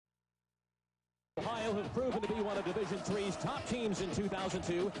Ohio have proven to be one of Division III's top teams in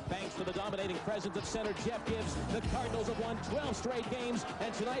 2002. Thanks to the dominating presence of center Jeff Gibbs, the Cardinals have won 12 straight games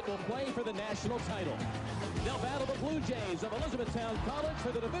and tonight will play for the national title. They'll battle the Blue Jays of Elizabethtown College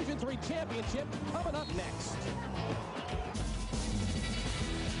for the Division III championship coming up next.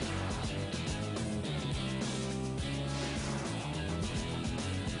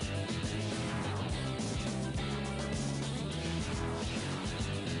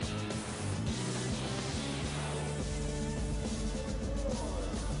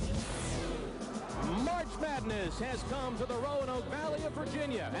 Madness has come to the Roanoke Valley of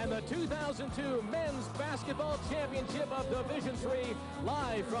Virginia, and the 2002 Men's Basketball Championship of Division III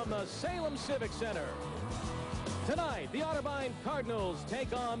live from the Salem Civic Center. Tonight, the Otterbein Cardinals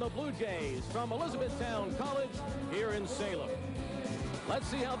take on the Blue Jays from Elizabethtown College here in Salem. Let's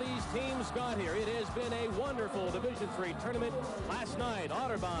see how these teams got here. It has been a wonderful Division III tournament. Last night,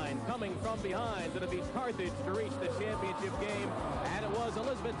 Otterbein coming from behind to defeat Carthage to reach the championship game. And it was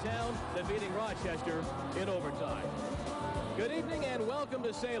Elizabethtown defeating Rochester in overtime. Good evening and welcome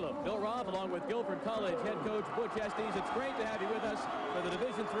to Salem. Bill Robb along with Guilford College head coach Butch Estes. It's great to have you with us for the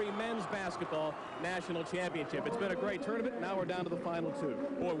Division III Men's Basketball National Championship. It's been a great tournament. Now we're down to the final two.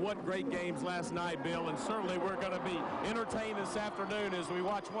 Boy, what great games last night, Bill, and certainly we're going to be entertained this afternoon as we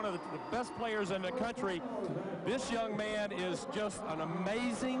watch one of the best players in the country. This young man is just an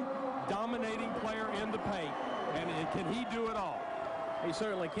amazing, dominating player in the paint, and can he do it all? He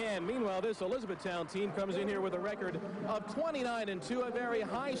certainly can. Meanwhile, this Elizabethtown team comes in here with a record of 29-2, a very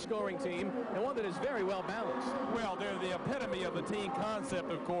high-scoring team, and one that is very well balanced. Well, they're the epitome of the team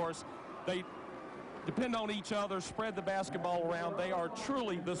concept, of course. They depend on each other, spread the basketball around. They are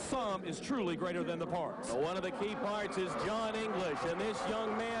truly, the sum is truly greater than the parts. One of the key parts is John English, and this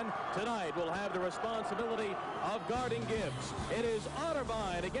young man tonight will have the responsibility of guarding Gibbs. It is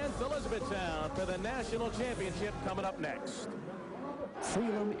Otterbein against Elizabethtown for the national championship coming up next.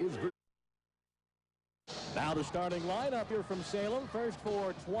 Salem is... Now the starting lineup here from Salem. First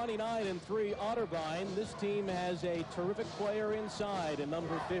for 29-3 Otterbein. This team has a terrific player inside, and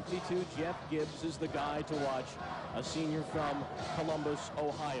number 52, Jeff Gibbs, is the guy to watch, a senior from Columbus,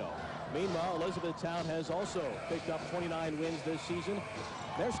 Ohio. Meanwhile, Elizabethtown has also picked up 29 wins this season.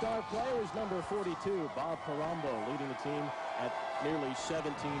 Their star player is number 42, Bob Parambo, leading the team at nearly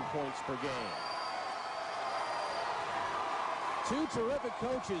 17 points per game. Two terrific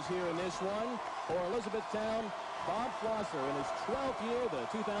coaches here in this one. For Elizabethtown, Bob Flosser in his 12th year, the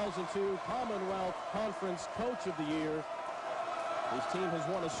 2002 Commonwealth Conference Coach of the Year. His team has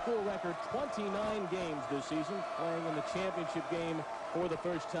won a school record 29 games this season, playing in the championship game for the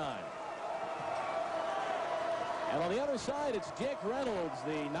first time. And on the other side, it's Dick Reynolds,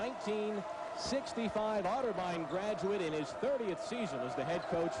 the 1965 Otterbein graduate in his 30th season as the head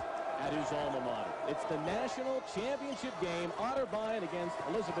coach at his alma mater. It's the national championship game, Otterbein against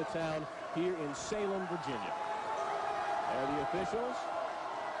Elizabethtown here in Salem, Virginia. There are the officials,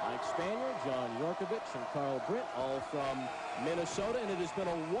 Mike Spanier, John Yorkovich, and Carl Britt, all from Minnesota. And it has been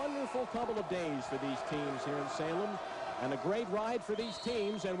a wonderful couple of days for these teams here in Salem, and a great ride for these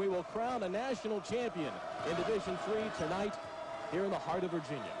teams. And we will crown a national champion in Division III tonight here in the heart of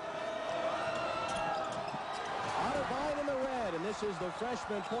Virginia. Otterbein in the red, and this is the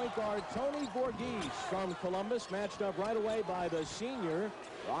freshman point guard Tony Borghese from Columbus, matched up right away by the senior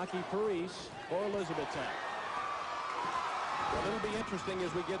Rocky Parise for Elizabethtown. Well, it'll be interesting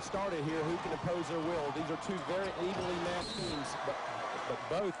as we get started here who can impose their will. These are two very evenly matched teams,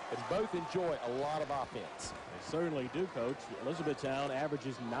 but both enjoy a lot of offense. They certainly do, Coach. Elizabethtown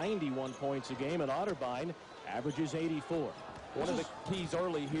averages 91 points a game, and Otterbein averages 84. One of the keys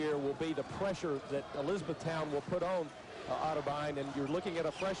early here will be the pressure that Elizabethtown will put on Otterbein, and you're looking at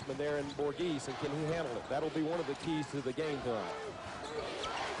a freshman there in Borghese, and can he handle it? That'll be one of the keys to the game tonight.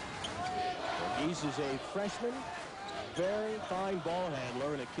 Borghese is a freshman, very fine ball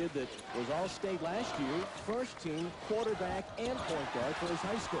handler, and a kid that was All-State last year, first team quarterback and point guard for his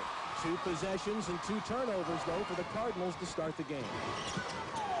high school. 2 possessions and 2 turnovers, though, for the Cardinals to start the game.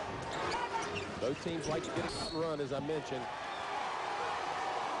 Both teams like to get a run, as I mentioned.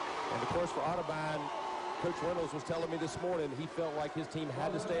 And, of course, for Otterbein, Coach Reynolds was telling me this morning he felt like his team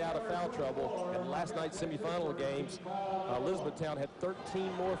had to stay out of foul trouble. And last night's semifinal games, Elizabethtown had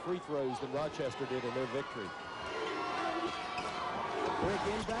 13 more free throws than Rochester did in their victory. Quick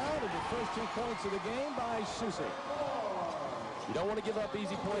inbound, and the first 2 points of the game by Susie. You don't want to give up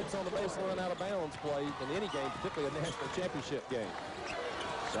easy points on the baseline out of bounds play in any game, particularly a national championship game.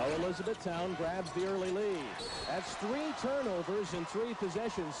 So Elizabethtown grabs the early lead. That's 3 turnovers in 3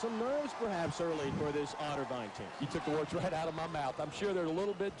 possessions. Some nerves perhaps early for this Otterbein team. You took the words right out of my mouth. I'm sure they're a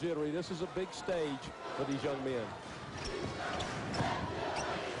little bit jittery. This is a big stage for these young men.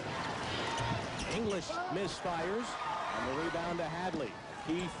 English misfires, and the rebound to Hadley,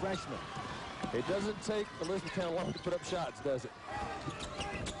 key freshman. It doesn't take Elizabethtown long to put up shots, does it?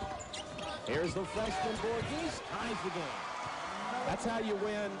 Here's the freshman Borges, ties the game. That's how you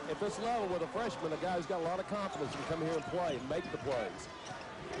win at this level with a freshman, a guy who's got a lot of confidence to come here and play and make the plays.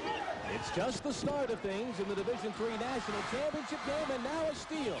 It's just the start of things in the Division III National Championship game, and now a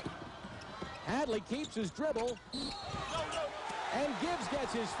steal. Hadley keeps his dribble, and Gibbs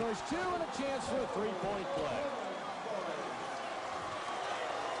gets his first 2 and a chance for a 3-point play.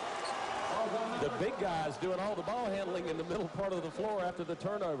 The big guys doing all the ball handling in the middle part of the floor after the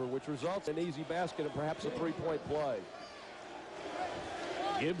turnover, which results in an easy basket and perhaps a 3-point play.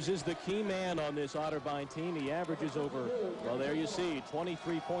 Gibbs is the key man on this Otterbein team. He averages over, well, there you see,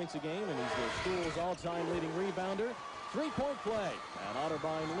 23 points a game, and he's the school's all-time leading rebounder. 3-point play, and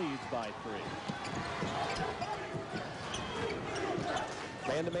Otterbein leads by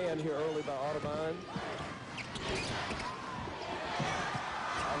 3. Man-to-man here early by Otterbein.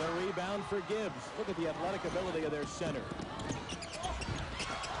 On the rebound for Gibbs. Look at the athletic ability of their center.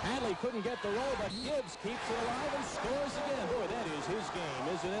 Hadley couldn't get the roll, but Gibbs keeps it alive and scores again. Boy, that is his game,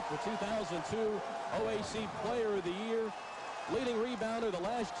 isn't it? The 2002 OAC Player of the Year, leading rebounder the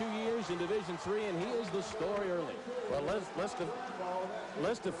last 2 years in Division III, and he is the story early. Well,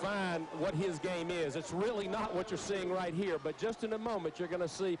 let's define what his game is. It's really not what you're seeing right here, but just in a moment, you're going to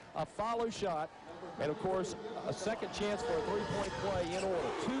see a follow shot and, of course, a second chance for a 3-point play in order.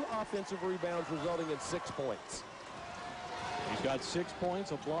 2 offensive rebounds resulting in 6 points. He's got 6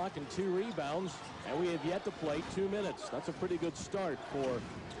 points, a block, and 2 rebounds, and we have yet to play 2 minutes. That's a pretty good start for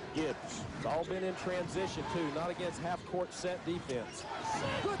Gibbs. It's all been in transition, too, not against half-court set defense.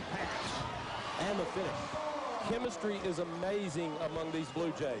 Good pass. And the finish. Chemistry is amazing among these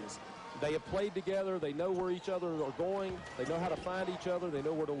Blue Jays. They have played together. They know where each other are going. They know how to find each other. They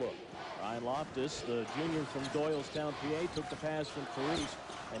know where to look. Ryan Loftus, the junior from Doylestown, PA, took the pass from Paris.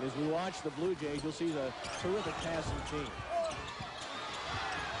 And as we watch the Blue Jays, you'll see the terrific passing team.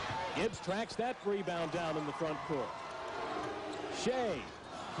 Gibbs tracks that rebound down in the front court. Shea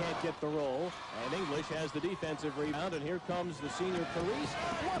can't get the roll, and English has the defensive rebound, and here comes the senior Paris.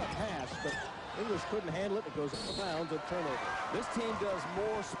 What a pass, but English couldn't handle it. It goes out of bounds, a turnover. This team does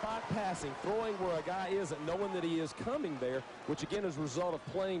more spot passing, throwing where a guy isn't, knowing that he is coming there, which again is a result of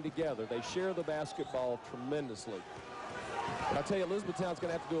playing together. They share the basketball tremendously. But I tell you, Elizabethtown's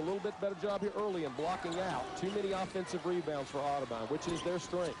going to have to do a little bit better job here early in blocking out. Too many offensive rebounds for Otterbein, which is their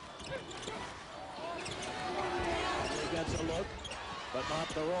strength. He gets a look, but not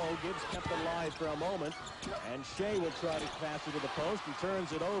the roll. Gibbs kept it alive for a moment, and Shea will try to pass it to the post and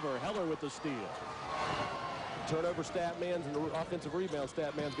turns it over. Heller with the steal. Turnover stat man's and the offensive rebound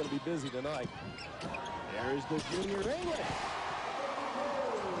stat man's going to be busy tonight. There's the junior English.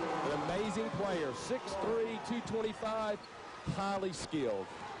 An amazing player, 6'3", 225, highly skilled.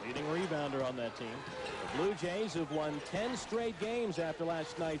 Leading rebounder on that team. The Blue Jays have won 10 straight games after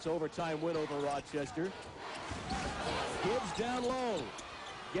last night's overtime win over Rochester. Gibbs down low.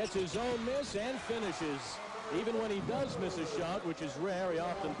 Gets his own miss and finishes. Even when he does miss a shot, which is rare, he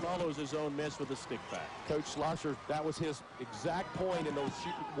often follows his own miss with a stick back. Coach Schlosser, that was his exact point in those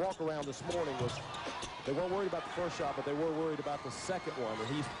walk-around this morning was they weren't worried about the first shot, but they were worried about the second one,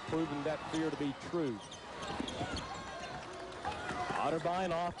 and he's proven that fear to be true.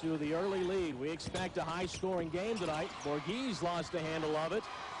 Otterbein off to the early lead. We expect a high-scoring game tonight. Borges lost the handle of it.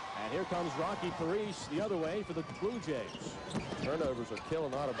 And here comes Rocky Paris the other way for the Blue Jays. Turnovers are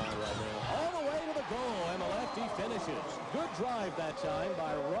killing Otterbein right now. All the way to the goal, and the lefty finishes. Good drive that time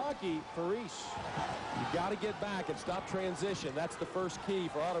by Rocky Paris. You've got to get back and stop transition. That's the first key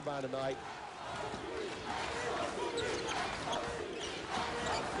for Otterbein tonight.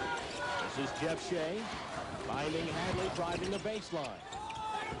 This is Jeff Shea finding Hadley driving the baseline.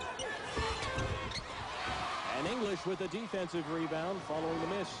 And English with a defensive rebound following the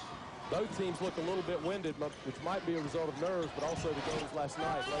miss. Both teams look a little bit winded, which might be a result of nerves, but also the games last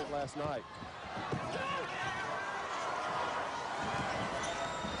night, late last night.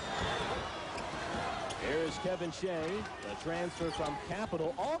 Here is Kevin Shea, the transfer from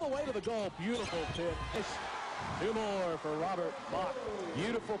Capital, all the way to the goal. Beautiful pitch. 2 more for Robert Bach.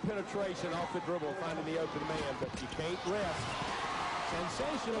 Beautiful penetration off the dribble, finding the open man, but you can't rest.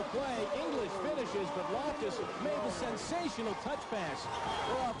 Sensational play. English finishes, but Loftus made the sensational touch pass.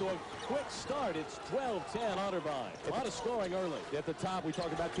 We're off to a quick start. It's 12-10 Otterbein. A lot of scoring early. At the top, we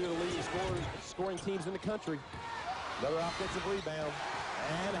talked about two of the leading scoring teams in the country. Another offensive rebound.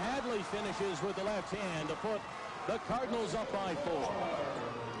 And Hadley finishes with the left hand to put the Cardinals up by 4.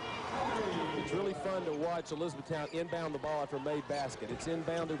 It's really fun to watch Elizabethtown inbound the ball after a made basket. It's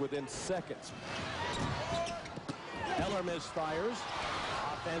inbounded within seconds. Heller misfires.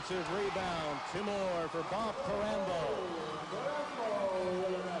 Offensive rebound. 2 more for Bob Carambo.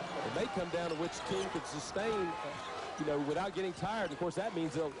 It may come down to which team could sustain, without getting tired. Of course, that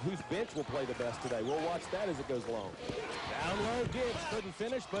means whose bench will play the best today. We'll watch that as it goes along. Down low, Gibbs couldn't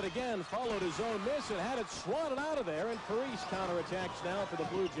finish, but again followed his own miss and had it swatted out of there. And Parise counterattacks now for the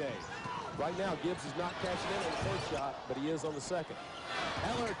Blue Jays. Right now, Gibbs is not cashing in on the first shot, but he is on the second.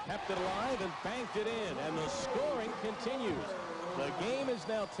 Heller kept it alive and banked it in, and the scoring continues. The game is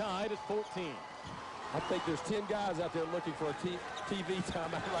now tied at 14. I think there's 10 guys out there looking for a TV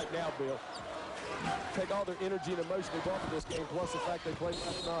timeout right now, Bill. Take all their energy and emotion they brought to this game, plus the fact they played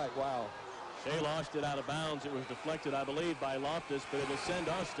last night. Wow. Shea lost it out of bounds. It was deflected, I believe, by Loftus, but it'll send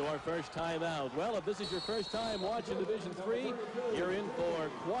us to our first timeout. Well, if this is your first time watching Division III, you're in for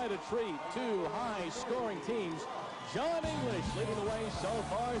quite a treat. 2 high-scoring teams. John English leading the way so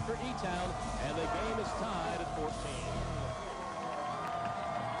far for E-Town, and the game is tied at 14.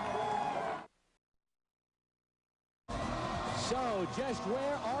 So, just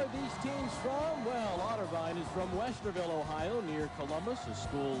where are these teams from? Well, Otterbein is from Westerville, Ohio, near Columbus, a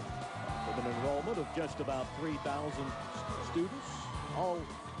school with an enrollment of just about 3,000 students. All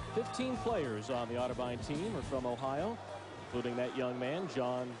 15 players on the Otterbein team are from Ohio, including that young man,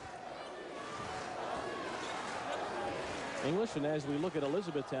 John English. And as we look at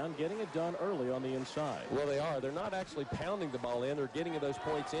Elizabethtown, getting it done early on the inside. Well, they are. They're not actually pounding the ball in. They're getting those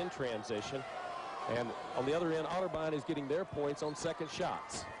points in transition. And on the other end, Otterbein is getting their points on second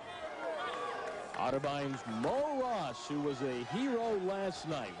shots. Otterbein's Mo Ross, who was a hero last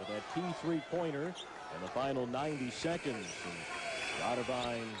night with that key three-pointer in the final 90 seconds. And the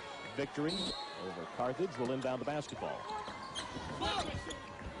Otterbein victory over Carthage will inbound the basketball.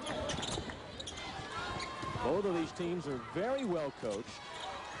 Both of these teams are very well coached.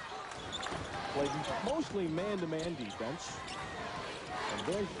 Played mostly man-to-man defense. And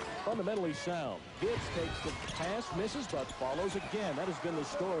very fundamentally sound. Gibbs takes the pass, misses, but follows again. That has been the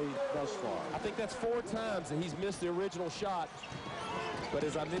story thus far. I think that's 4 times that he's missed the original shot. But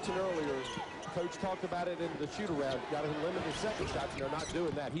as I mentioned earlier, Coach talked about it in the shoot-around. Got to limit the second shots, and they're not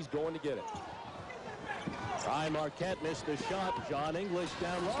doing that. He's going to get it. Ryan Marquette missed the shot. John English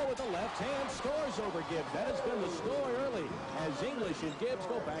down low with the left hand, scores over Gibbs. That has been the story early as English and Gibbs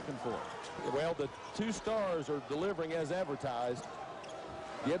go back and forth. Well, the 2 stars are delivering as advertised.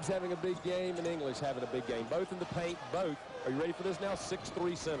 Gibbs having a big game and English having a big game. Both in the paint, both. Are you ready for this now?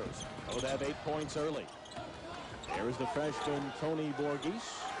 6'3" centers. Both have 8 points early. There is the freshman Tony Borges,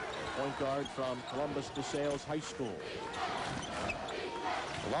 point guard from Columbus DeSales High School.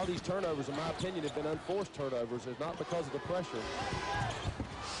 A lot of these turnovers, in my opinion, have been unforced turnovers. It's not because of the pressure.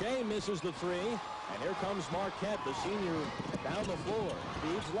 Shea misses the 3, and here comes Marquette, the senior, down the floor.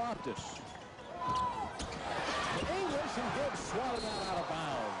 Feeds Loftus. English and Gibbs swatted that out of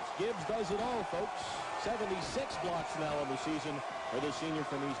bounds. Gibbs does it all, folks. 76 blocks now in the season for the senior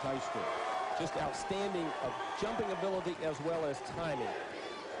from East High School. Just outstanding jumping ability as well as timing.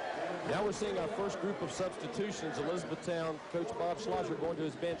 Now we're seeing our first group of substitutions. Elizabethtown coach Bob Schlosser going to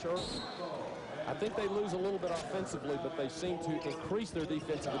his bench early. I think they lose a little bit offensively, but they seem to increase their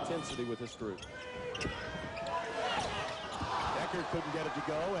defensive intensity with this group. Decker couldn't get it to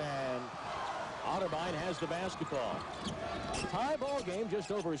go, and Otterbein has the basketball. Tie ball game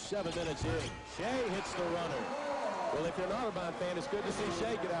just over 7 minutes in. Shea hits the runner. Well, if you're an Otterbein fan, it's good to see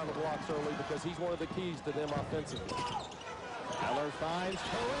Shea get out of the blocks early because he's one of the keys to them offensively. Heller finds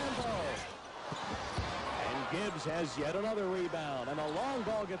Carambo. And Gibbs has yet another rebound. And the long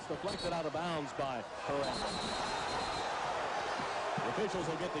ball gets deflected out of bounds by Carambo. The officials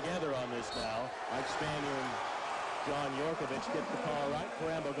will get together on this now. Mike Spanier and John Yorkovich get the call right.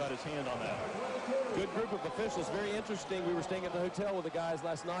 Carambo got his hand on that. Good group of officials. Very interesting. We were staying at the hotel with the guys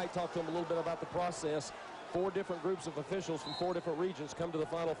last night. Talked to them a little bit about the process. 4 different groups of officials from 4 different regions come to the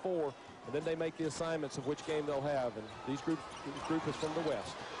Final Four, and then they make the assignments of which game they'll have. And this group is from the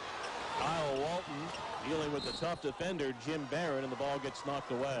West. Kyle Walton dealing with the tough defender, Jim Barron, and the ball gets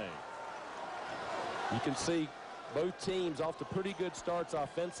knocked away. You can see both teams off to pretty good starts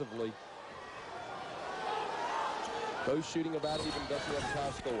offensively. Both shooting about even WF's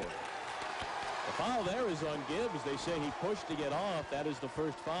high score. The foul there is on Gibbs. They say he pushed to get off. That is the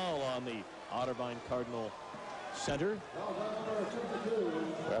first foul on the Otterbein Cardinal center.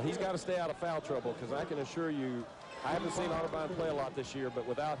 Well, he's got to stay out of foul trouble, because I can assure you, I haven't seen Otterbein play a lot this year, but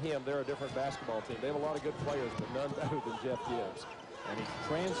without him, they're a different basketball team. They have a lot of good players, but none better than Jeff Gibbs. And he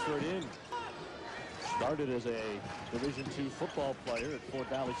transferred in. Started as a Division II football player at Fort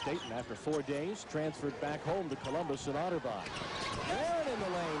Valley State, and after 4 days, transferred back home to Columbus and Otterbein. Aaron in the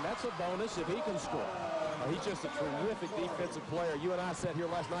lane. That's a bonus if he can score. He's just a terrific defensive player. You and I sat here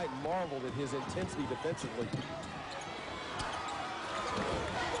last night and marveled at his intensity defensively.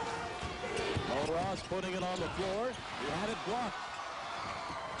 Mo Ross putting it on the floor. He had it blocked.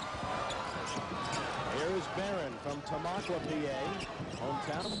 Here's Barron from Tamaqua, PA.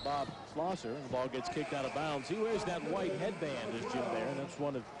 Hometown of Bob Schlosser. The ball gets kicked out of bounds. He wears that white headband, as Jim Barron. That's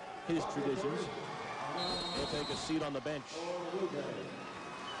one of his traditions. He'll take a seat on the bench.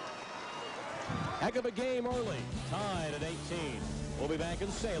 Heck of a game early. Tied at 18. We'll be back in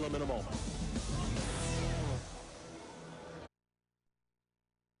Salem in a moment.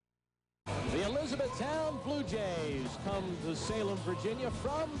 The Elizabethtown Blue Jays come to Salem, Virginia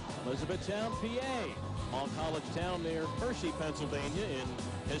from Elizabethtown, PA. Small college town near Hershey, Pennsylvania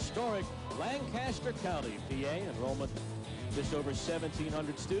in historic Lancaster County, PA. Enrollment just over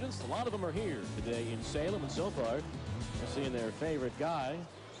 1,700 students. A lot of them are here today in Salem, and so far they're seeing their favorite guy,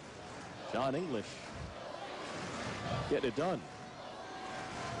 John English, getting it done.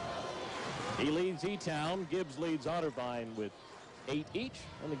 He leads E-Town. Gibbs leads Otterbein with 8 each,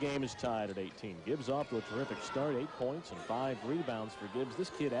 and the game is tied at 18. Gibbs off to a terrific start, 8 points and 5 rebounds for Gibbs. This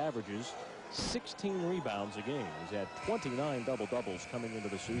kid averages 16 rebounds a game. He's had 29 double-doubles coming into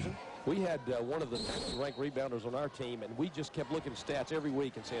the season. We had one of the ranked rebounders on our team, and we just kept looking at stats every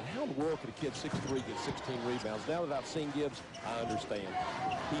week and saying, how in the world could a kid 6'3" get 16 rebounds? Now that I've seen Gibbs, I understand.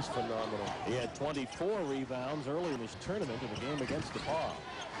 He's phenomenal. He had 24 rebounds early in his tournament in the game against DePaul.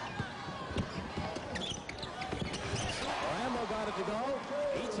 Rambo got it to go.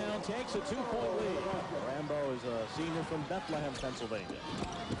 E-Town takes a 2-point lead. Rambo is a senior from Bethlehem, Pennsylvania.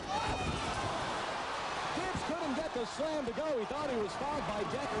 Gibbs couldn't get the slam to go. He thought he was fouled by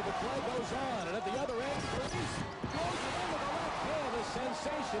Decker. The play goes on. And at the other end, Reese throws it into the left hand. A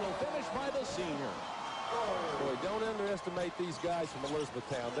sensational finish by the senior. Boy, don't underestimate these guys from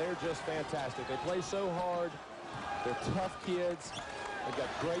Elizabethtown. They're just fantastic. They play so hard. They're tough kids. They've got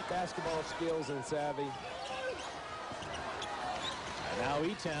great basketball skills and savvy. And now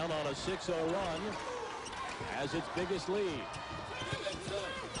E-Town on a 6-0 run has its biggest lead.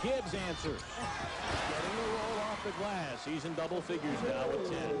 Gibbs answers. Getting the roll off the glass. He's in double figures now with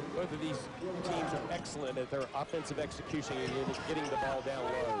 10. Both of these teams are excellent at their offensive execution and getting the ball down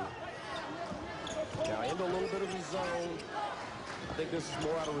low. Now into a little bit of his zone. I think this is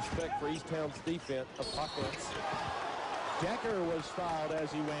more out of respect for East-Town's defense, offense. Decker was fouled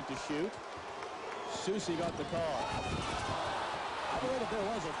as he went to shoot. Susie got the call. I believe if there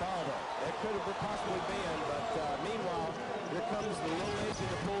was a foul, though. It could have possibly been, but meanwhile, here comes the little agent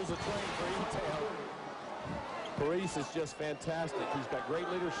that pulls a train for E-Town. Parise is just fantastic. He's got great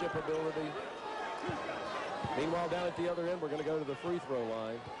leadership ability. Meanwhile, down at the other end, we're going to go to the free throw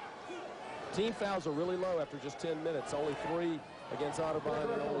line. Team fouls are really low after just 10 minutes. Only 3 against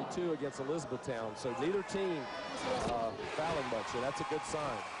Otterbein and only 2 against Elizabethtown. So neither team fouling much, so that's a good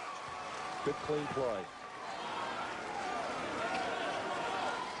sign. Good clean play.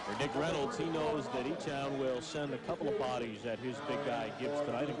 For Nick Reynolds, he knows that E-Town will send a couple of bodies at his big guy Gibbs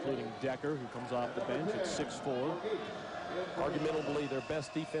tonight, including Decker, who comes off the bench at 6'4". Arguably their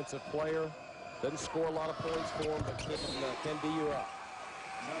best defensive player. Doesn't score a lot of points for him, but can D you up.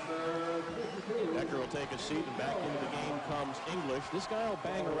 Decker will take a seat, and back into the game comes English. This guy will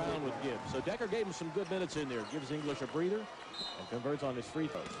bang around with Gibbs. So Decker gave him some good minutes in there. Gives English a breather and converts on his free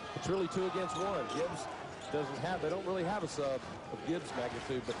throws. It's really 2 against 1. Gibbs they don't really have a sub of Gibbs'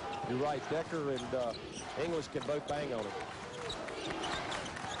 magnitude, but you're right, Decker and English can both bang on it.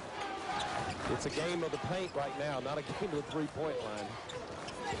 It's a game of the paint right now, not a game of the three-point line.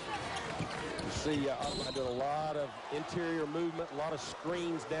 You see, I did a lot of interior movement, a lot of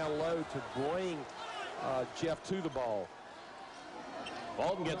screens down low to bring Jeff to the ball.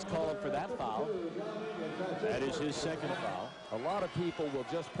 Bolton gets called for that foul. That is his second foul. A lot of people will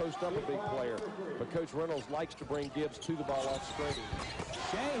just post up a big player, but Coach Reynolds likes to bring Gibbs to the ball off screen.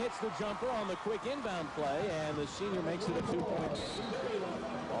 Shea hits the jumper on the quick inbound play, and the senior makes it a 2-point game.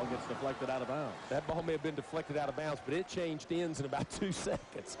 Ball gets deflected out of bounds. That ball may have been deflected out of bounds, but it changed ends in about 2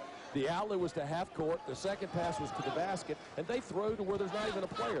 seconds. The outlet was to half court, the second pass was to the basket, and they throw to where there's not even a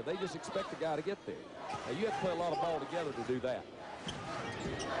player. They just expect the guy to get there. Now, you have to play a lot of ball together to do that.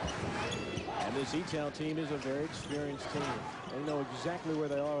 And this E-Town team is a very experienced team. They know exactly where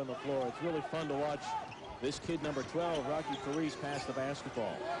they are on the floor. It's really fun to watch this kid, number 12, Rocky Farice, pass the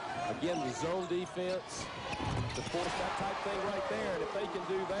basketball. Again, the zone defense, to force that type thing right there. And if they can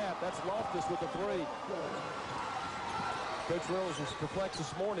do that, that's Loftus with the three. Coach Reynolds was perplexed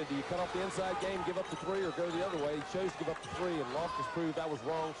this morning. Do you cut off the inside game, give up the three, or go the other way? He chose to give up the three, and Loftus proved that was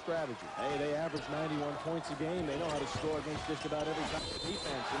wrong strategy. Hey, they average 91 points a game. They know how to score against just about every type of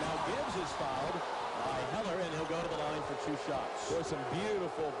defense. And now Gibbs is fouled by Heller, and he'll go to the line for 2 shots. Boy, some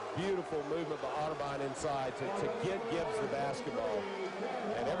beautiful, beautiful movement by Otterbein inside to get Gibbs the basketball.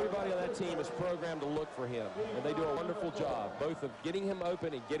 And everybody on that team is programmed to look for him. And they do a wonderful job, both of getting him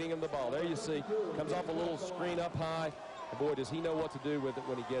open and getting him the ball. There you see, comes off a little screen up high. And boy, does he know what to do with it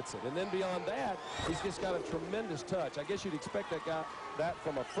when he gets it. And then beyond that, he's just got a tremendous touch. I guess you'd expect that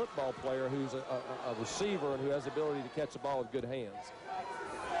from a football player who's a receiver and who has the ability to catch the ball with good hands.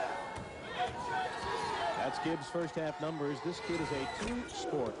 That's Gibbs' first half numbers. This kid is a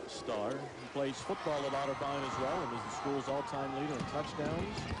two-sport star. He plays football at Otterbein as well and is the school's all-time leader in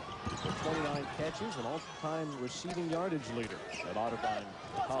touchdowns, with 29 catches, and all-time receiving yardage leader at Otterbein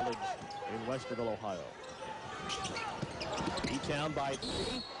College in Westerville, Ohio. E-Town by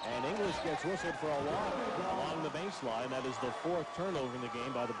 3, and English gets whistled for a walk along the baseline. That is the 4th turnover in the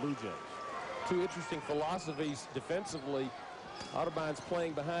game by the Blue Jays. Two interesting philosophies defensively. Otterbein's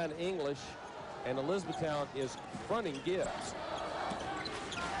playing behind English, and Elizabethtown is fronting Gibbs.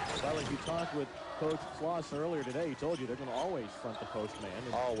 Well, as you talked with Coach Floss earlier today, he told you they're going to always front the post man.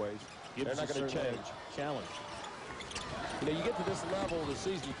 Always. Gibbs they're not going to change. Challenge. You know, you get to this level of the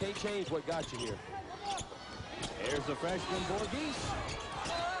season, you can't change what got you here. Here's the freshman Borges.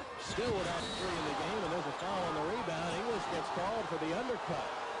 Still without 3 in the game, and there's a foul on the rebound. English gets called for the undercut.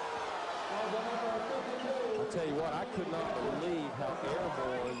 I'll tell you what, I could not believe how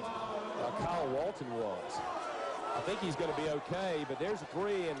airborne Kyle Walton was. I think he's going to be okay, but there's a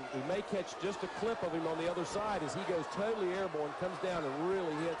 3, and we may catch just a clip of him on the other side as he goes totally airborne, comes down and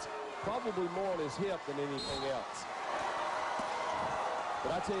really hits probably more on his hip than anything else.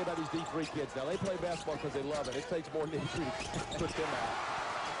 But I tell you about these D3 kids. Now, they play basketball because they love it. It takes more than D3 to put them out.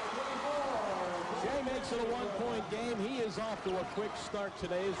 Jay makes it a 1-point game. He is off to a quick start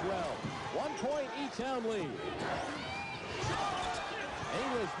today as well. 1-point E-Town lead.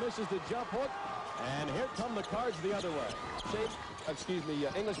 English misses the jump hook, and here come the Cards the other way.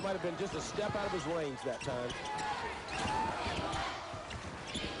 English might have been just a step out of his range that time.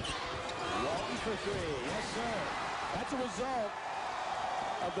 Walton for 3. Yes, sir. That's a result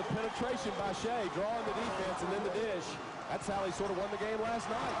of the penetration by Shea, drawing the defense and then the dish. That's how he sort of won the game last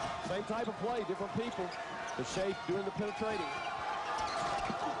night. Same type of play, different people. But Shea doing the penetrating.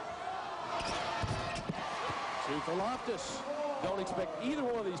 2 for Loftus. Don't expect either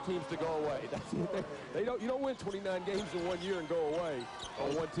one of these teams to go away. You don't win 29 games in 1 year and go away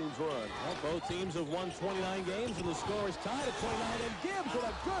on one team's run. Well, both teams have won 29 games, and the score is tied at 29. And Gibbs with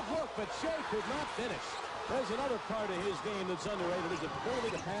a good look, but Shea could not finish. There's another part of his game that's underrated, his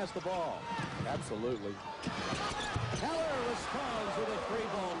ability to pass the ball. Absolutely. Heller responds with a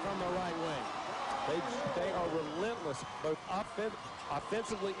 3-ball from the right wing. They are relentless, both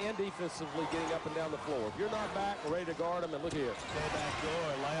offensively and defensively, getting up and down the floor. If you're not back, we're ready to guard them, and look here. Back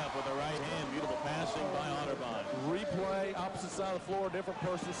door, layup with the right hand. Beautiful passing by Otterbein. Replay, opposite side of the floor, different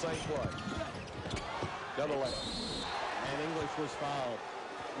person, same play. Another layup. And English was fouled.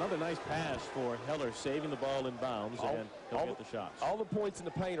 Another nice pass for Heller, saving the ball in bounds, and he'll get the shots. All the points in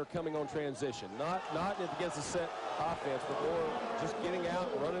the paint are coming on transition. Not against a set offense, but more just getting out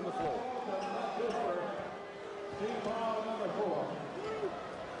and running the floor.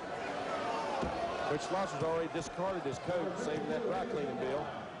 Coach Schlosser's already discarded his coat, saving that dry cleaning bill.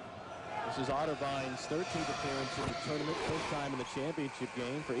 This is Otterbein's 13th appearance in the tournament, first time in the championship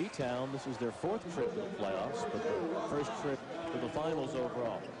game for E-Town. This is their 4th trip to the playoffs, but the first trip to the finals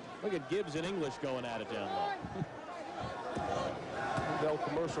overall. Look at Gibbs and English going at it down low. Bell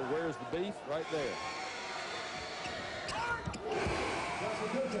commercial, where's the beef? Right there.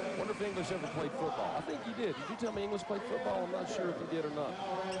 Wonder if English ever played football. I think he did. Did you tell me English played football? I'm not sure if he did or not.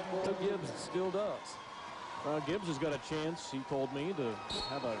 So Gibbs still does. Gibbs has got a chance, he told me, to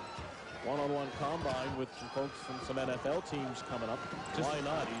have a one-on-one combine with some folks from some NFL teams coming up. Why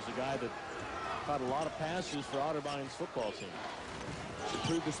not? He's a guy that caught a lot of passes for Otterbein's football team.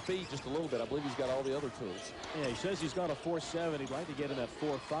 Improve the speed just a little bit. I believe he's got all the other tools. Yeah, he says he's got a 4.7. He'd like to get in that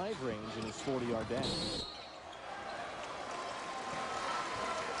 4.5 range in his 40-yard dash.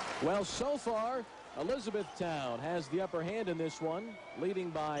 Well, so far, Elizabethtown has the upper hand in this one, leading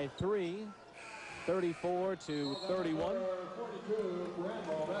by 3. 34-31.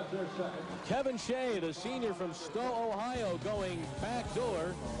 Kevin Shea, the senior from Stowe, Ohio, going back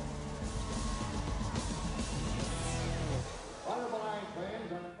door.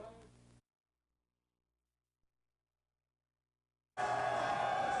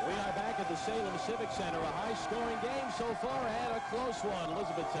 We are back at the Salem Civic Center. A high-scoring game so far and a close one.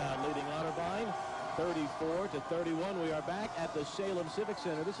 Elizabethtown leading Otterbein 34-31. We are back at the Salem Civic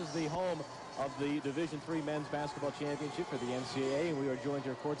Center. This is the home of the Division III Men's Basketball Championship for the NCAA, and we are joined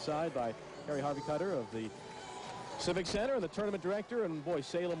here courtside by Harry Harvey Cutter of the Civic Center and the tournament director. And boy,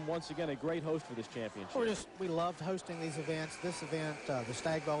 Salem once again a great host for this championship. We loved hosting these events. This event, the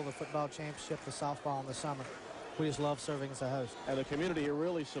Stag Bowl, the football championship, the softball in the summer. We just love serving as a host. And the community here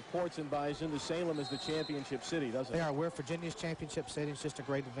really supports and buys into Salem as the championship city, doesn't it? They are. We're Virginia's championship city. It's just a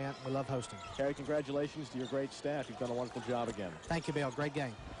great event. We love hosting. Harry, congratulations to your great staff. You've done a wonderful job again. Thank you, Bill. Great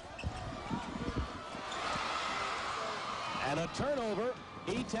game. And a turnover.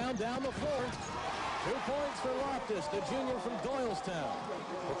 E-Town down the floor. 2 points for Loftus, the junior from Doylestown.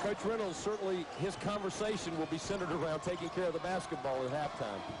 Well, Coach Reynolds, certainly his conversation will be centered around taking care of the basketball at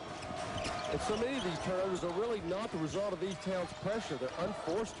halftime. And so many of these turnovers are really not the result of E-Town's pressure. They're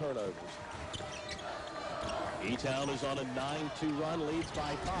unforced turnovers. E-Town is on a 9-2 run, leads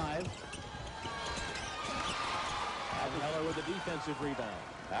by 5. Heller with a defensive rebound.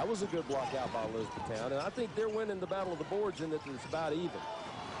 That was a good block out by Elizabethtown, and I think they're winning the battle of the boards in that it's about even.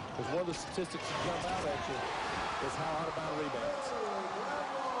 Because one of the statistics that jump out at you is how Otterbein rebounds.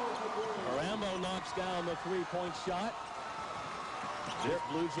 Rambo knocks down the three-point shot. This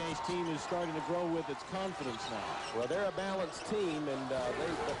Blue Jays team is starting to grow with its confidence now. Well, they're a balanced team, and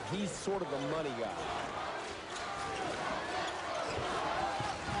he's sort of a money guy.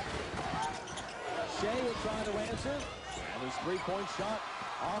 Shea will try to answer, and his three-point shot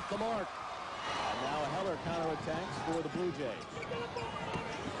off the mark. And now Heller counterattacks for the Blue Jays.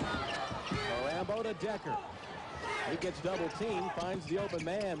 Rambo to Decker. He gets double teamed, finds the open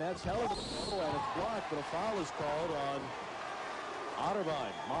man. That's Heller, and it's blocked, but a foul is called on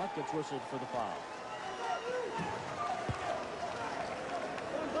Otterbein. Mark gets whistled for the foul.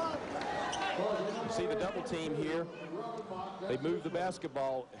 You see the double team here. They move the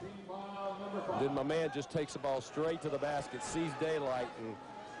basketball. Then my man just takes the ball straight to the basket, sees daylight, and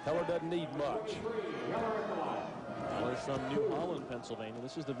Heller doesn't need much. Heller from New Holland, Pennsylvania.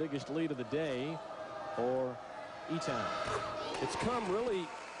 This is the biggest lead of the day for E-Town. It's come really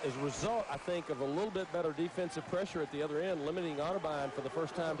as a result, I think, of a little bit better defensive pressure at the other end, limiting Otterbein for the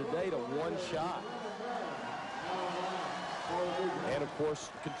first time today to one shot. And, of course,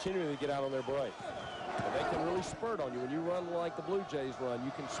 continuing to get out on their break. And they can really spurt on you. When you run like the Blue Jays run,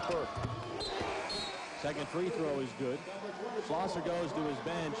 you can spurt. Second free throw is good. Schlosser goes to his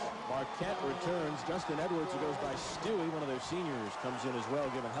bench. Marquette returns. Justin Edwards, who goes by Stewie, one of their seniors, comes in as well,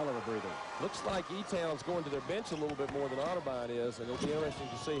 giving Heller a breather. Looks like E-Town's going to their bench a little bit more than Otterbein is, and it'll be interesting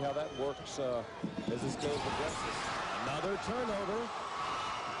to see how that works as this game progresses. Another turnover.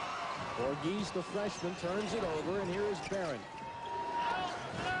 Borges, the freshman, turns it over, and here is Barron.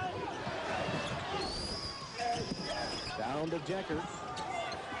 Down to Decker.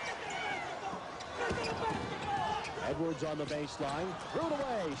 Edwards on the baseline. Threw it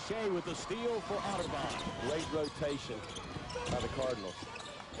away. Shea with the steal for Otterbein. Great rotation by the Cardinals.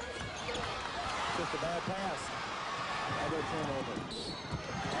 Just a bad pass. Another turnover.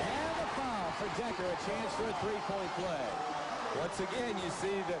 And a foul for Decker. A chance for a three-point play. Once again, you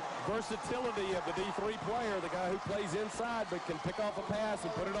see the versatility of the D3 player, the guy who plays inside but can pick off a pass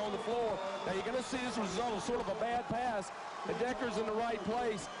and put it on the floor. Now you're going to see this result of sort of a bad pass, and Decker's in the right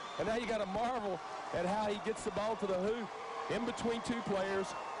place. And now you got to marvel at how he gets the ball to the hoop in between two players,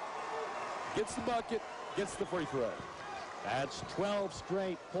 gets the bucket, gets the free throw. That's 12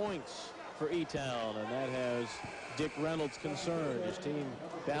 straight points for E-Town, and that has Dick Reynolds concerned. His team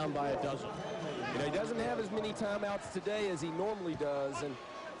down by a dozen. You know, he doesn't have as many timeouts today as he normally does, and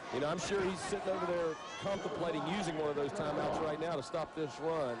you know, I'm sure he's sitting over there contemplating using one of those timeouts right now to stop this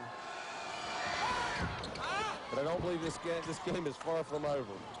run. But I don't believe this game is far from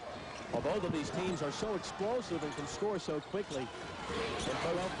over. Well, both of these teams are so explosive and can score so quickly. A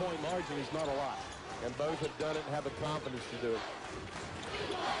 12-point margin is not a lot. And both have done it and have the confidence to do it.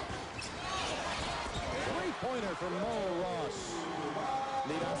 Three-pointer from Mo Ross.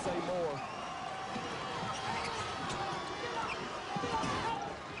 Need I say more?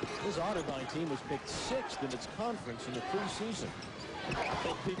 This Otterbein team was picked 6th in its conference in the preseason. I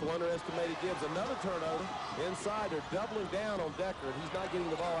think people underestimated Gibbs. Another turnover inside. They're doubling down on Decker, and he's not getting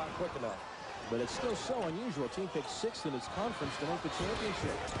the ball out quick enough. But it's still so unusual. A team picked 6th in its conference to make the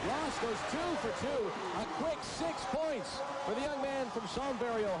championship. Ross goes 2 for 2. A quick 6 points for the young man from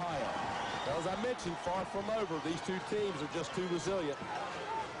Sunbury, Ohio. Well, as I mentioned, far from over. These two teams are just too resilient.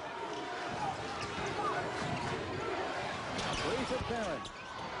 Three for Barron.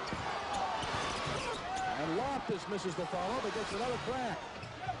 And Loftus misses the follow, but gets another crack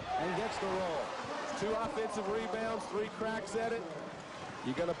and gets the roll. 2 offensive rebounds, 3 cracks at it.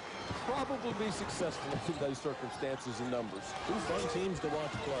 You're going to probably be successful in those circumstances and numbers. 2 fun teams to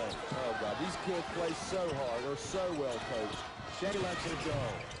watch play. Oh, God, these kids play so hard. They're so well coached. Shea lets it go.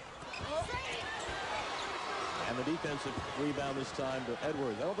 And the defensive rebound this time to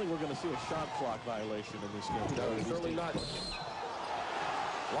Edwards. I don't think we're going to see a shot clock violation in this game. No, certainly not.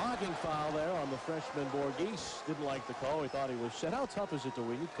 Blocking foul there on the freshman Borghese. Didn't like the call. He thought he was set. How tough is it to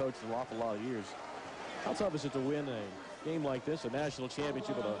win? You've coached an awful lot of years. How tough is it to win a game like this, a national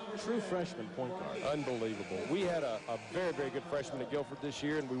championship with a true freshman point guard? Unbelievable. We had a very, very good freshman at Guilford this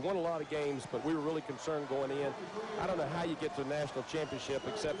year, and we won a lot of games, but we were really concerned going in. I don't know how you get to a national championship,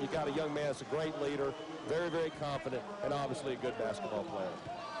 except you got a young man that's a great leader, very, very confident, and obviously a good basketball player.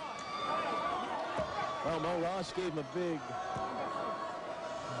 Well, Mo Ross gave him a big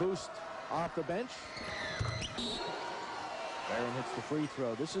boost off the bench. Barron hits the free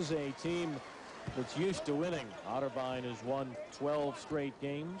throw. This is a team that's used to winning. Otterbein has won 12 straight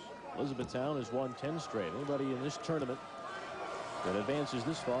games. Elizabethtown has won 10 straight. Anybody in this tournament that advances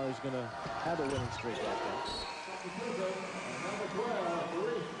this far is going to have a winning streak like that.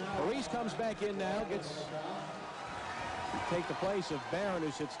 Maurice comes back in now, gets to take the place of Barron,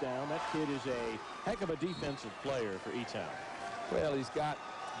 who sits down. That kid is a heck of a defensive player for E-Town. Well, he's got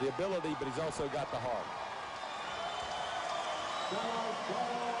the ability, but he's also got the heart.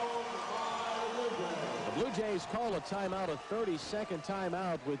 The Blue Jays call a timeout, a 30-second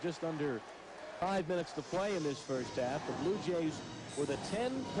timeout with just under 5 minutes to play in this first half. The Blue Jays with a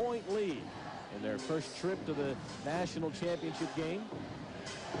 10-point lead in their first trip to the national championship game.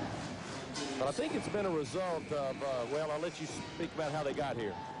 But I think it's been a result of, well, I'll let you speak about how they got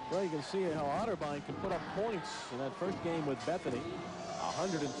here. Well, you can see how Otterbein can put up points in that first game with Bethany,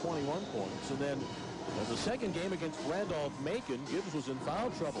 121 points. And then the second game against Randolph-Macon, Gibbs was in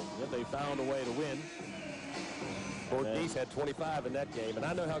foul trouble, yet they found a way to win. Borghese had 25 in that game, and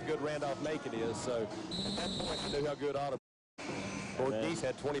I know how good Randolph-Macon is, so at that point I knew how good Otterbein. Borghese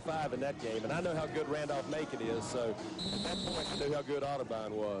had 25 in that game, and I know how good Randolph-Macon is, so at that point I knew how good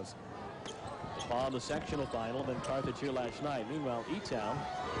Otterbein was. On the sectional final, then Carthage here last night. Meanwhile, E-Town,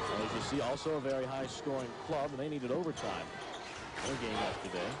 as you see, also a very high-scoring club, and they needed overtime. Their game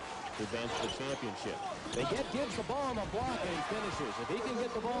yesterday to advance to the championship. They get Gibbs the ball on the block, and he finishes. If he can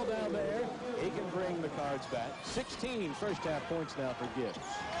get the ball down there, he can bring the Cards back. 16 first-half points now for Gibbs.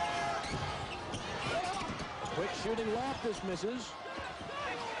 Quick shooting, Loftus misses.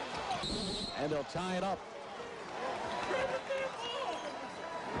 And they'll tie it up.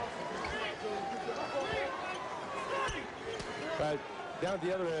 But down at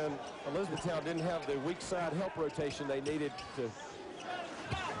the other end, Elizabethtown didn't have the weak side help rotation they needed to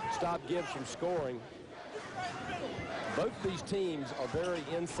stop Gibbs from scoring. Both these teams are very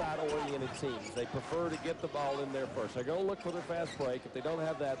inside-oriented teams. They prefer to get the ball in there first. They're going to look for their fast break. If they don't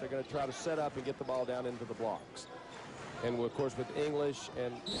have that, they're going to try to set up and get the ball down into the blocks. And, of course, with English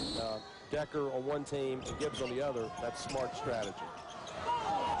and Decker on one team and Gibbs on the other, that's smart strategy.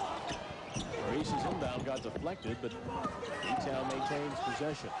 Reese's inbound got deflected, but E-Town maintains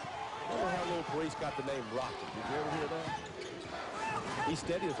possession. I wonder how little Parise got the name Rocket. Did you ever hear that? He's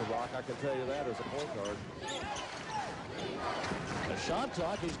steady as a rock, I can tell you that, as a point guard. The shot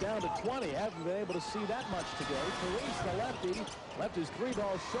clock is down to 20. Haven't been able to see that much today. Parise, the lefty, left his 3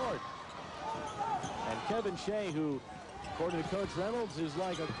 balls short. And Kevin Shea, who, according to Coach Reynolds, is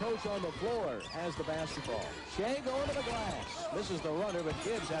like a coach on the floor, has the basketball. Shea going to the glass. Misses the runner, but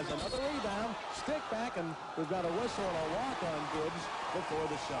Gibbs has another rebound. Stick back, and we've got a whistle and a walk on Gibbs before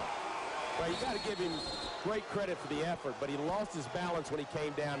the shot. Well, you got to give him great credit for the effort, but he lost his balance when he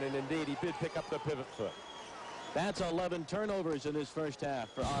came down, and indeed he did pick up the pivot foot. That's 11 turnovers in this first half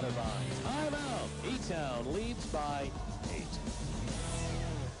for Otterbein. Timeout. E-Town leads by 8.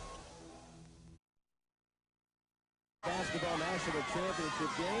 Basketball national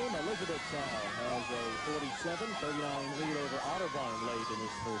championship game. Elizabethtown has a 47-39 lead over Otterbein late in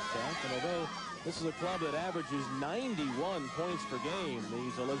this first half. And although this is a club that averages 91 points per game,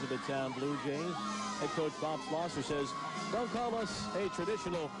 these Elizabethtown Blue Jays, head coach Bob Schlosser says, don't call us a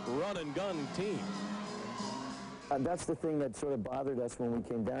traditional run-and-gun team. That's the thing that sort of bothered us when we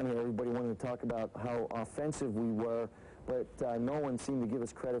came down here. Everybody wanted to talk about how offensive we were. but no one seemed to give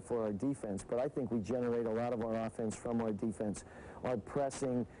us credit for our defense. But I think we generate a lot of our offense from our defense. Our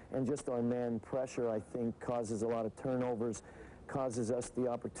pressing and just our man pressure, I think, causes a lot of turnovers, causes us the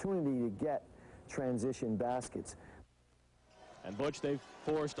opportunity to get transition baskets. And Butch, they've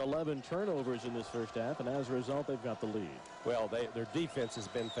forced 11 turnovers in this first half, and as a result, they've got the lead. Well, their defense has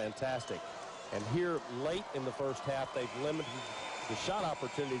been fantastic. And here late in the first half, they've limited the shot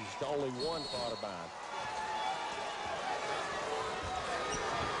opportunities to only one for Otterbein.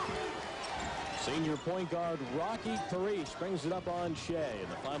 Senior point guard Rocky Parrish brings it up on Shea in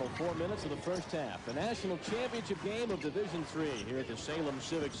the final 4 minutes of the first half. The national championship game of Division III here at the Salem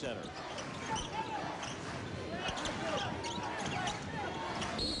Civic Center.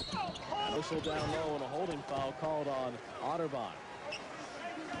 Whistle down low and a holding foul called on Otterbein.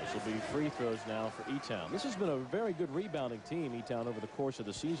 This will be free throws now for E-Town. This has been a very good rebounding team, E-Town, over the course of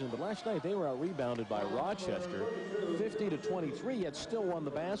the season. But last night they were out-rebounded by Rochester 50-23, yet still won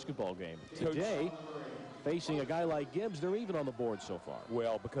the basketball game. Today, facing a guy like Gibbs, they're even on the board so far.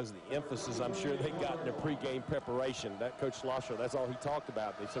 Well, because of the emphasis I'm sure they got in their pregame preparation. That Coach Schlosser, that's all he talked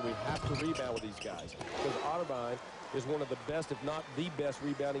about. They said we have to rebound with these guys. Because Otterbein is one of the best, if not the best,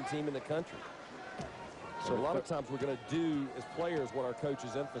 rebounding team in the country. So a lot of times we're going to do as players what our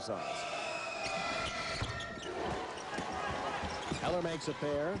coaches emphasize. Heller makes a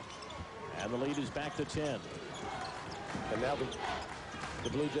pair, and the lead is back to 10. And now the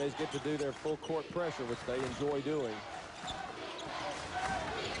Blue Jays get to do their full court pressure, which they enjoy doing.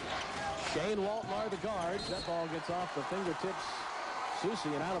 Shane Walton are the guards. That ball gets off the fingertips.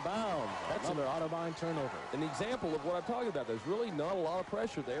 Susie and out of bounds. That's another Otterbein turnover. An example of what I'm talking about. There's really not a lot of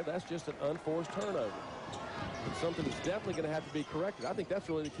pressure there. That's just an unforced turnover. And something that's definitely going to have to be corrected. I think that's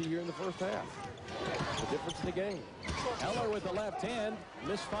really the key here in the first half. The difference in the game. Heller with the left hand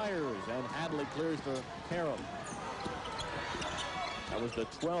misfires, and Hadley clears for Parham. That was the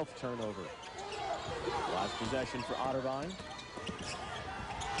 12th turnover. Last possession for Otterbein.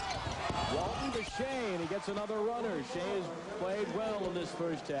 Walton to Shea, and he gets another runner. Shea has played well in this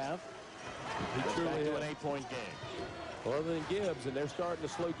first half. He truly back to has. an 8-point game. Well, other than Gibbs, and they're starting to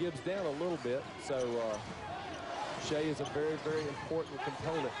slow Gibbs down a little bit. So Shea is a very, very important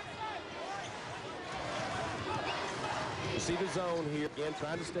component. You see the zone here. Again,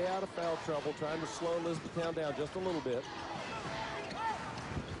 trying to stay out of foul trouble, trying to slow Elizabethtown down just a little bit.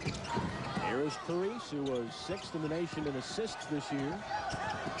 Here is Parrish, who was 6th in the nation in assists this year.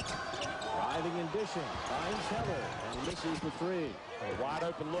 Driving and dishing. Finds Heller, and he misses the three. A wide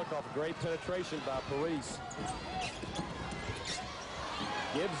open look off a great penetration by Parrish.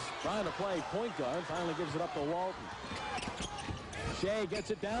 Gibbs trying to play point guard, finally gives it up to Walton. Shea gets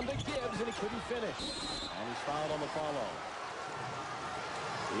it down to Gibbs, and he couldn't finish. And he's fouled on the follow.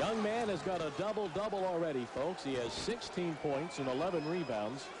 The young man has got a double-double already, folks. He has 16 points and 11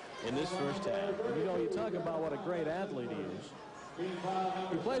 rebounds in this first half. And, you know, you talk about what a great athlete he is.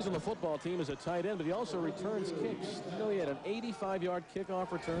 He plays on the football team as a tight end, but he also returns kicks. You know, he had an 85-yard kickoff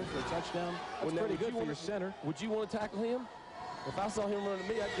return for a touchdown. That's pretty good for your center. Would you want to tackle him? If I saw him running at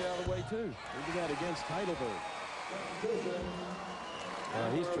me, I'd get out of the way, too. He did that against Heidelberg.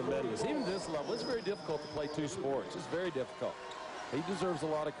 He's tremendous. Even this level, it's very difficult to play two sports. It's very difficult. He deserves a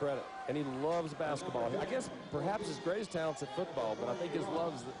lot of credit, and he loves basketball. I guess perhaps his greatest talent's at football, but I think his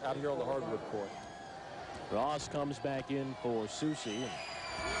love's out here on the hardwood court. Ross comes back in for Susie.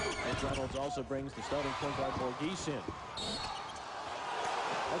 And Reynolds also brings the starting point guard Borghese in.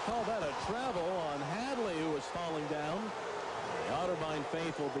 I call that a travel on Hadley, who was falling down. The Otterbein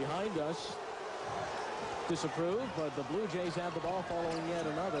faithful behind us disapprove, but the Blue Jays have the ball following yet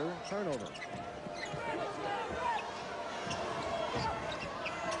another turnover.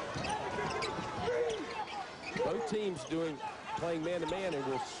 Both teams playing man-to-man and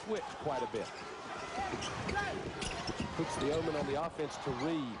will switch quite a bit. Puts the omen on the offense to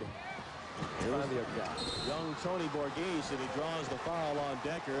Reed. Young Tony Borghese, and he draws the foul on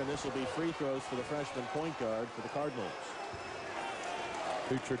Decker, and this will be free throws for the freshman point guard for the Cardinals,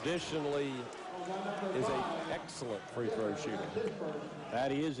 who traditionally is an excellent free throw shooter.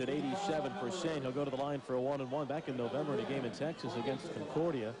 That he is at 87%. He'll go to the line for a 1-and-1 back in November in a game in Texas against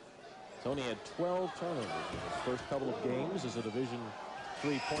Concordia. Tony had 12 turnovers in his first couple of games as a Division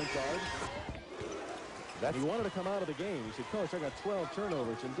III point guard. He wanted to come out of the game. He said, Coach, I got 12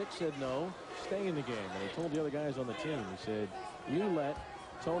 turnovers. And Dick said, no, stay in the game. And he told the other guys on the team, he said, you let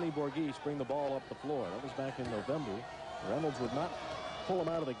Tony Borghese bring the ball up the floor. That was back in November. Reynolds would not pull him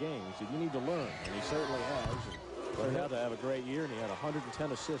out of the game. He said, you need to learn. And he certainly has. And turned out to have a great year, and he had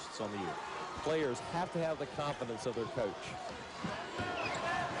 110 assists on the year. Players have to have the confidence of their coach.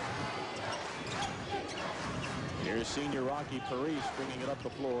 Here's senior Rocky Paris bringing it up the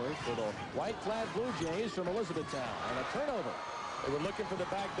floor for the White Flag Blue Jays from Elizabethtown. And a turnover. They were looking for the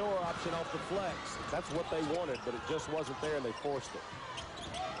backdoor option off the flex. That's what they wanted, but it just wasn't there, and they forced it.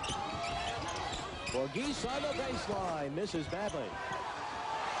 Geese on the baseline. Misses badly.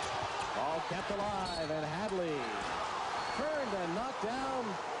 Ball kept alive, and Hadley turned and knocked down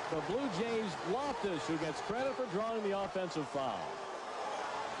the Blue Jays' Loftus, who gets credit for drawing the offensive foul.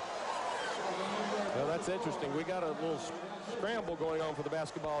 Well, that's interesting. We got a little scramble going on for the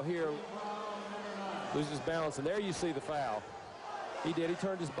basketball here. Loses balance, and there you see the foul. He did. He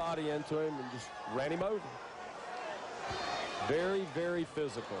turned his body into him and just ran him over. Very, very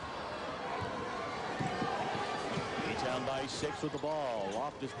physical. Down by 6 with the ball.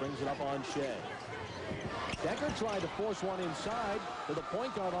 Loftus brings it up on Shea. Decker tried to force one inside to the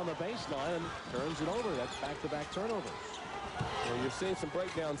point guard on the baseline and turns it over. That's back-to-back turnovers. Well, you're seeing some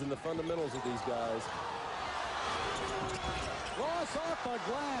breakdowns in the fundamentals of these guys. Ross off the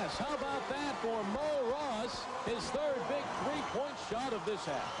glass. How about that for Mo Ross? His third big three-point shot of this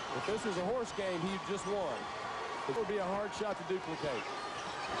half. If this was a horse game, he'd just won. It would be a hard shot to duplicate.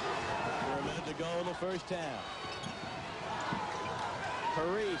 4 minutes to go in the first half.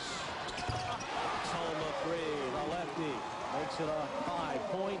 Paris, home of 3, the lefty, makes it a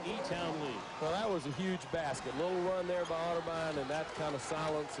 5-point E-Town lead. Well, that was a huge basket. Little run there by Otterbein, and that kind of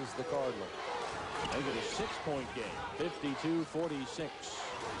silences the Cardinal. Make it a 6-point game, 52-46.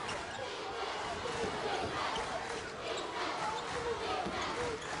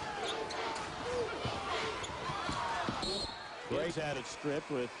 Grace had it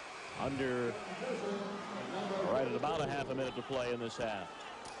stripped with under right at about a half a minute to play in this half.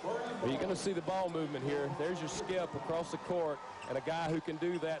 Well, you're going to see the ball movement here. There's your skip across the court, and a guy who can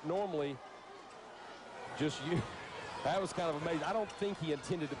do that normally. That was kind of amazing. I don't think he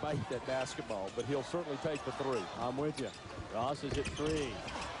intended to make that basketball, but he'll certainly take the 3. I'm with you. Ross is at 3.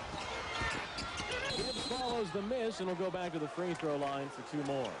 Gibbs follows the miss, and will go back to the free throw line for 2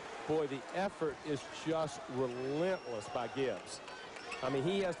 more. Boy, the effort is just relentless by Gibbs. I mean,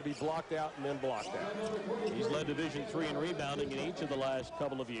 he has to be blocked out and then blocked out. He's led Division III in rebounding in each of the last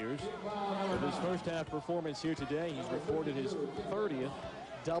couple of years. With his first half performance here today, he's recorded his 30th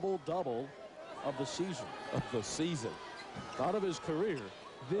double-double of the season. Not of his career,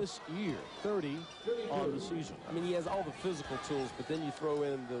 this year, 30 on the season. I mean, he has all the physical tools, but then you throw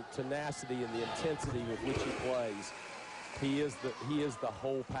in the tenacity and the intensity with which he plays. He is the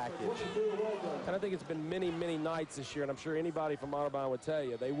whole package. And I think it's been many, many nights this year, and I'm sure anybody from Otterbein would tell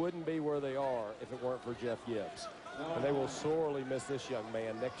you, they wouldn't be where they are if it weren't for Jeff Gibbs. And they will sorely miss this young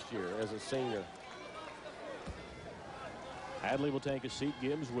man next year as a senior. Hadley will take a seat.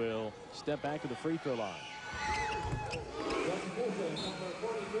 Gibbs will step back to the free throw line.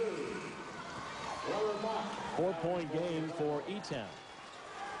 4-point game for E-Town.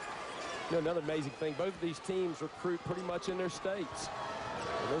 You know, another amazing thing, both of these teams recruit pretty much in their states.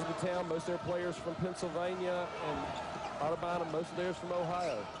 Elizabethtown, most of their players from Pennsylvania, and Otterbein, most of theirs from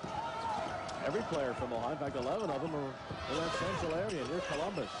Ohio. Every player from Ohio, in fact, 11 of them are in that central area near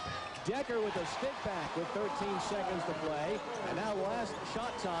Columbus. Decker with a stick back with 13 seconds to play. And now last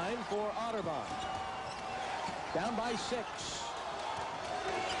shot time for Otterbein. Down by 6.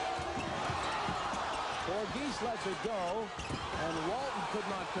 Geese lets it go, and Walton could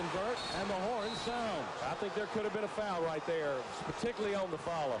not convert, and the horn sounds. I think there could have been a foul right there, particularly on the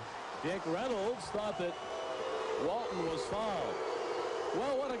follow. Dick Reynolds thought that Walton was fouled.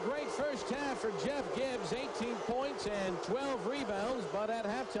 Well, what a great first half for Jeff Gibbs. 18 points and 12 rebounds, but at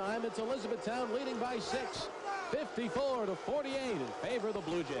halftime, it's Elizabethtown leading by 6, 54-48 in favor of the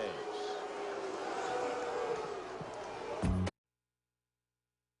Blue Jays.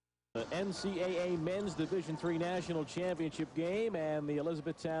 The NCAA Men's Division III National Championship game, and the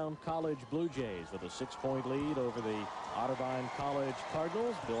Elizabethtown College Blue Jays with a 6-point lead over the Otterbein College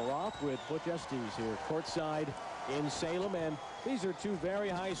Cardinals. Bill Roth with Butch Estes here courtside in Salem, and these are two very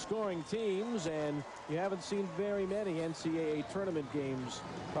high-scoring teams, and you haven't seen very many NCAA tournament games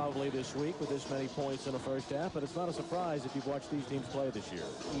probably this week with this many points in the first half, but it's not a surprise if you've watched these teams play this year.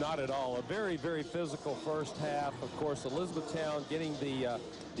 Not at all. A very, very physical first half. Of course, Elizabethtown getting the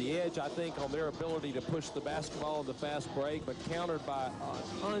edge, I think, on their ability to push the basketball in the fast break, but countered by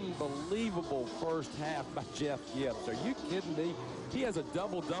an unbelievable first half by Jeff Gibbs. Are you kidding me? He has a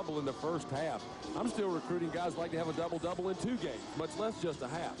double-double in the first half. I'm still recruiting guys like to have a double-double in 2 games, much less just a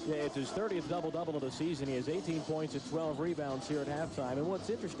half. Yeah, it's his 30th double-double of the season. He has 18 points and 12 rebounds here at halftime. And what's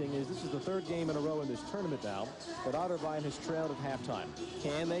interesting is this is the 3rd game in a row in this tournament now that Otterbein has trailed at halftime.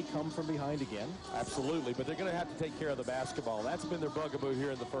 Can they come from behind again? Absolutely, but they're going to have to take care of the basketball. That's been their bugaboo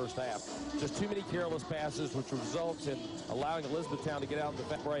here in the first half. Just too many careless passes, which results in allowing Elizabethtown to get out in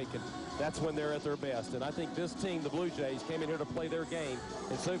the break, and that's when they're at their best. And I think this team, the Blue Jays, came in here to play their game,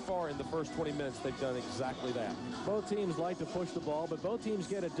 and so far in the first 20 minutes, they've done exactly that. Both teams like to push the ball, but both teams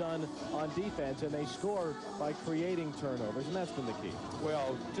get it done on defense, and they score by creating turnovers, and that's been the key.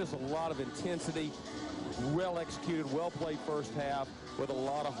 Well, just a lot of intensity, well executed, well played first half with a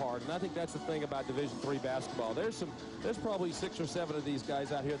lot of heart. And I think that's the thing about Division III basketball. There's probably 6 or 7 of these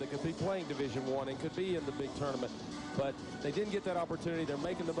guys out here that could be playing Division I and could be in the big tournament, but they didn't get that opportunity. They're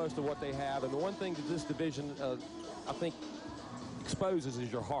making the most of what they have. And the one thing that this division, I think, exposes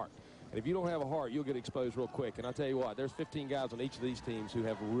is your heart. And if you don't have a heart, you'll get exposed real quick. And I'll tell you what, there's 15 guys on each of these teams who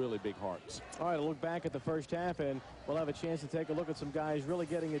have really big hearts. All right, we'll look back at the first half, and we'll have a chance to take a look at some guys really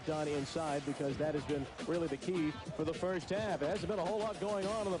getting it done inside, because that has been really the key for the first half. There hasn't been a whole lot going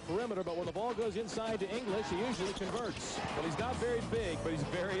on the perimeter, but when the ball goes inside to English, he usually converts. Well, he's not very big, but he's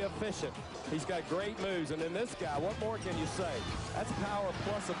very efficient. He's got great moves. And then this guy, what more can you say? That's power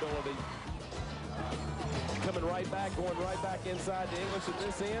plus ability. Coming right back, going right back inside to English at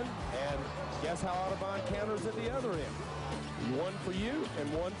this end. And guess how Otterbein counters at the other end. One for you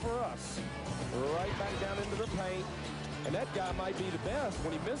and one for us. Right back down into the paint. And that guy might be the best.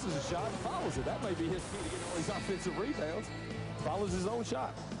 When he misses a shot, follows it. That may be his key to getting all these offensive rebounds. Follows his own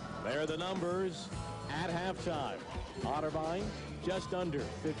shot. There are the numbers at halftime. Otterbein just under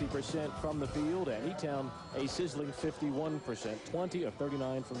 50% from the field, and E-Town a sizzling 51%, 20 of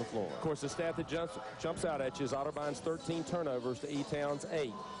 39 from the floor. Of course, the stat that jumps out at you is Otterbein's 13 turnovers to E-Town's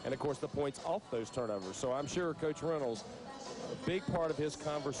 8. And, of course, the points off those turnovers. So I'm sure Coach Reynolds, a big part of his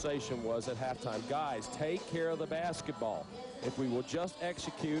conversation was at halftime, guys, take care of the basketball. If we will just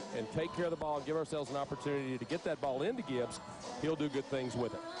execute and take care of the ball and give ourselves an opportunity to get that ball into Gibbs, he'll do good things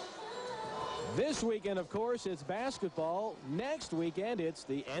with it. This weekend, of course, it's basketball. Next weekend, it's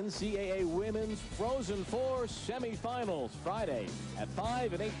the NCAA Women's Frozen Four semifinals, Friday at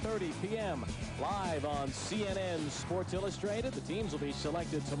 5 and 8:30 p.m. live on CNN Sports Illustrated. The teams will be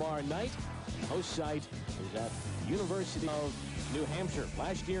selected tomorrow night. Host site is at University of New Hampshire.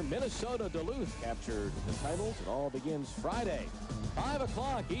 Last year, Minnesota Duluth captured the titles. It all begins Friday, 5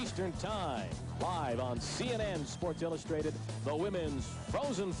 o'clock Eastern Time, live on CNN Sports Illustrated, the Women's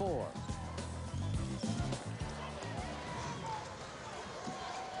Frozen Four.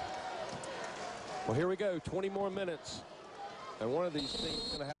 Well, here we go, 20 more minutes, and one of these things is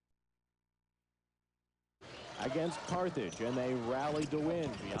going to happen. Against Carthage, and they rallied to win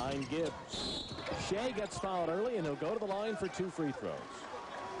behind Gibbs. Shea gets fouled early, and he'll go to the line for 2 free throws.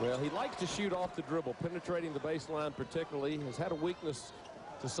 Well, he likes to shoot off the dribble, penetrating the baseline particularly. Has had a weakness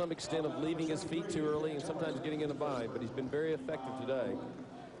to some extent of leaving his feet too early and sometimes getting in a bind, but he's been very effective today.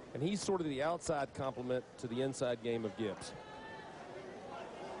 And he's sort of the outside complement to the inside game of Gibbs.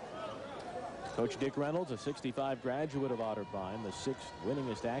 Coach Dick Reynolds, a 65 graduate of Otterbein, the 6th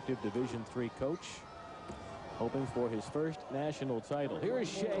winningest active Division III coach, hoping for his first national title. Here is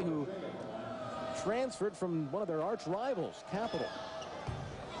Shea, who transferred from one of their arch rivals, Capital.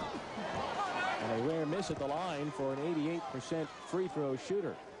 And a rare miss at the line for an 88% free throw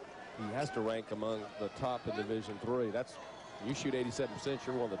shooter. He has to rank among the top in Division III. That's, you shoot 87%,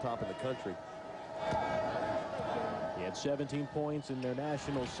 you're one of the top in the country. He had 17 points in their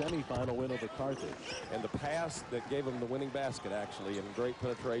national semifinal win over Carthage. And the pass that gave him the winning basket, actually, and great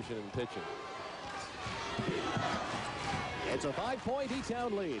penetration and pitching. It's a 5-point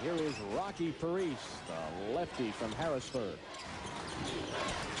E-Town lead. Here is Rocky Parise, the lefty from Harrisburg.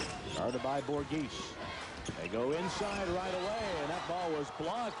 Guarded by Borghese. They go inside right away, and that ball was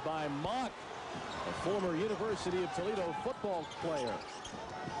blocked by Mock, a former University of Toledo football player.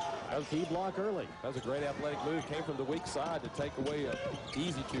 That was a key block early. That was a great athletic move. Came from the weak side to take away an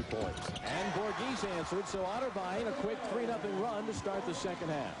easy 2 points. And Borghese answered, so Otterbein a quick 3-0 run to start the second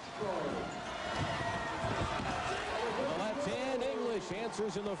half. The left hand, English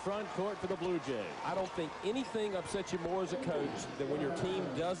answers in the front court for the Blue Jays. I don't think anything upsets you more as a coach than when your team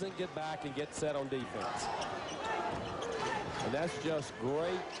doesn't get back and get set on defense. And that's just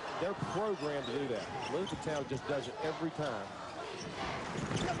great. They're programmed to do that. Elizabethtown just does it every time.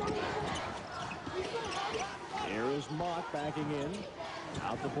 Here is Mock backing in.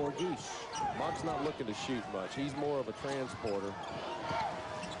 Out to Borghese. Mock's not looking to shoot much. He's more of a transporter.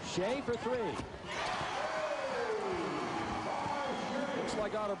 Shea for 3.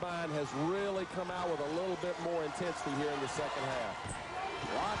 like Otterbein has really come out with a little bit more intensity here in the second half.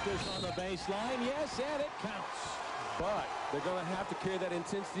 Loftus on the baseline. Yes, and it counts. But they're going to have to carry that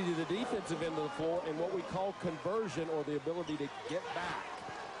intensity to the defensive end of the floor in what we call conversion, or the ability to get back.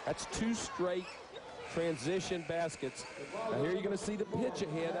 That's 2 straight transition baskets. Now here you're going to see the pitch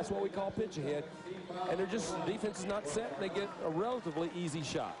ahead. That's what we call pitch ahead. And they're just, the defense is not set. They get a relatively easy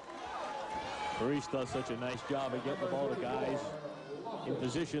shot. Reese does such a nice job of getting the ball to guys in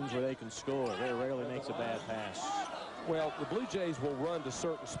positions where they can score. Very rarely makes a bad pass. Well, the Blue Jays will run to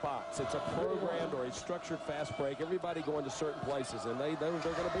certain spots. It's a programmed or a structured fast break. Everybody going to certain places, and they're going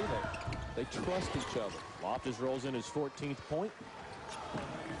to be there. They trust each other. Loftus rolls in his 14th point.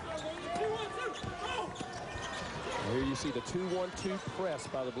 And here you see the 2-1-2 press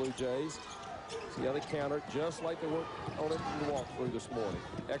by the Blue Jays. See how they counter, just like they worked on it in the walkthrough this morning.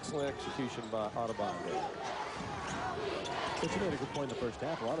 Excellent execution by Otterbein. But you made a good point in the first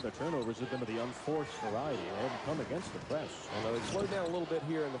half. A lot of their turnovers have been of the unforced variety. They haven't come against the press. I know they slowed down a little bit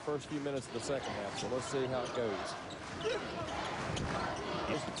here in the first few minutes of the second half, so let's see how it goes.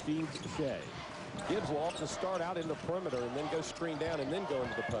 Steve Shea. Gibbs will often start out in the perimeter and then go screen down and then go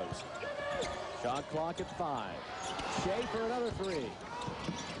into the post. Shot clock at 5. Shea for another 3.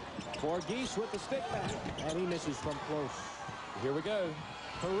 Borghese with the stick back, and he misses from close. Here we go.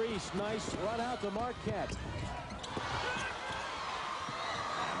 Paris, nice run out to Marquette.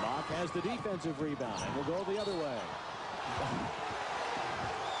 Mock has the defensive rebound, and will go the other way.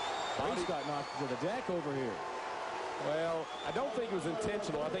 Paris got knocked to the deck over here. Well, I don't think it was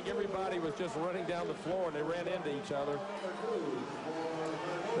intentional. I think everybody was just running down the floor, and they ran into each other.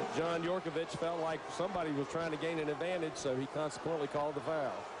 But John Yorkovich felt like somebody was trying to gain an advantage, so he consequently called the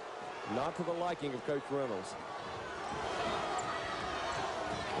foul. Not to the liking of Coach Reynolds.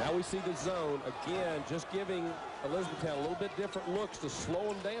 Now we see the zone again, just giving Elizabethtown a little bit different looks to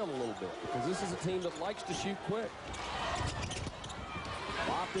slow them down a little bit, because this is a team that likes to shoot quick.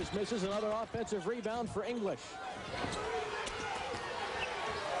 Loftus misses another offensive rebound for English.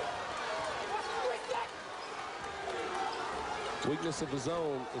 Weakness of the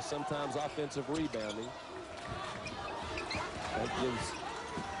zone is sometimes offensive rebounding. That gives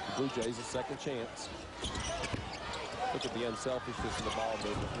the Blue Jays a second chance. Look at the unselfishness in the ball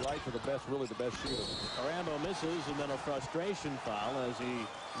movement. Right to the best, really the best shooter. Arambo misses, and then a frustration foul as he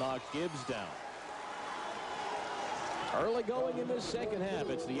knocked Gibbs down. Early going in this second half.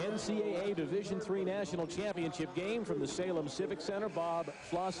 It's the NCAA Division III National Championship game from the Salem Civic Center. Bob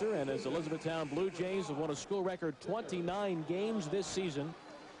Schlosser and his Elizabethtown Blue Jays have won a school record 29 games this season.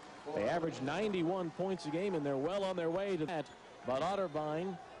 They average 91 points a game, and they're well on their way to that. But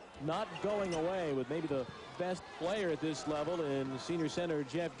Otterbein not going away with maybe the best player at this level in senior center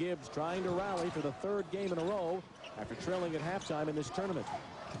Jeff Gibbs, trying to rally for the 3rd game in a row after trailing at halftime in this tournament.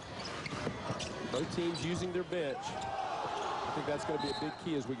 Both teams using their bench. I think that's going to be a big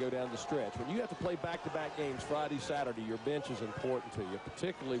key as we go down the stretch. When you have to play back-to-back games Friday, Saturday, your bench is important to you,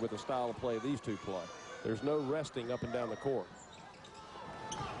 particularly with the style of play these two play. There's no resting up and down the court.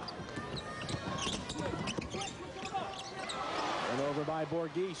 And over by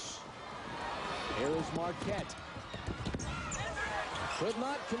Borghese. Here is Marquette. Could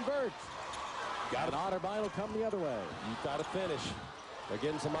not convert. Got an Otterbein will come the other way. You've got to finish. They're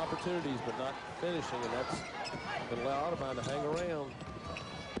getting some opportunities, but not finishing, and that's going to allow Otterbein to hang around.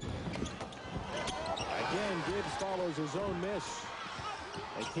 Again, Gibbs follows his own miss.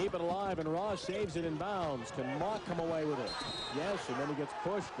 They keep it alive, and Ross saves it in bounds. Can Mock come away with it? Yes, and then he gets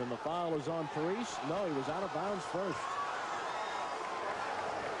pushed, and the foul is on Paris. No, he was out of bounds first.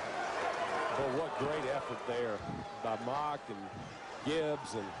 Well, what great effort there by Mock and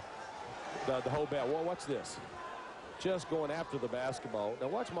Gibbs and the whole bat. Well, watch this. Just going after the basketball. Now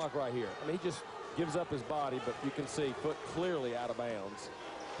watch Mock right here. I mean, he just gives up his body, but you can see foot clearly out of bounds.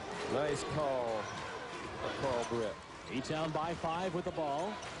 Nice call by Carl Britt. E-Town by 5 with the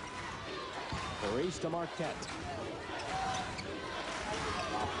ball. Paris to Marquette.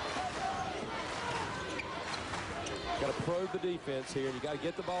 Got to probe the defense here, and you got to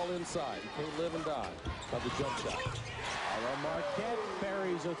get the ball inside. You can't live and die by the jump shot. Although Marquette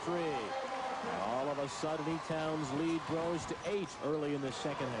buries a 3. And all of a sudden, E-Town's lead grows to 8 early in the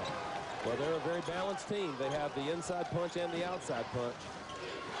second half. Well, they're a very balanced team. They have the inside punch and the outside punch.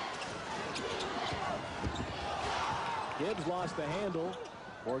 Gibbs lost the handle.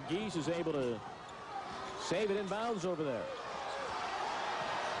 Borghese is able to save it in bounds over there.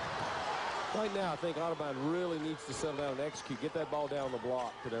 Right now, I think Otterbein really needs to settle down and execute. Get that ball down the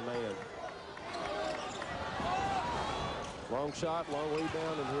block to their man. Long shot, long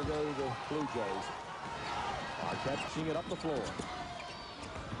rebound, and here go the Blue Jays. Marquette pushing it up the floor.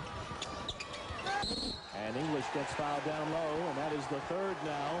 And English gets fouled down low, and that is the third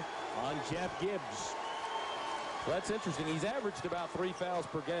now on Jeff Gibbs. Well, that's interesting. He's averaged about 3 fouls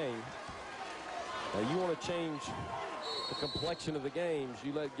per game. Now, you want to change the complexion of the games,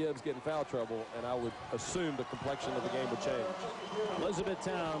 you let Gibbs get in foul trouble, and I would assume the complexion of the game would change.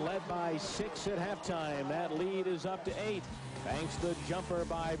 Elizabethtown led by 6 at halftime. That lead is up to 8, thanks to the jumper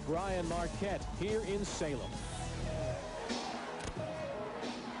by Brian Marquette here in Salem.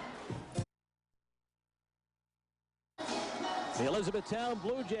 The Elizabethtown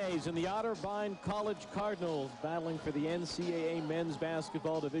Blue Jays and the Otterbein College Cardinals battling for the NCAA Men's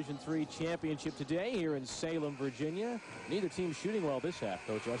Basketball Division III Championship today here in Salem, Virginia. Neither team shooting well this half,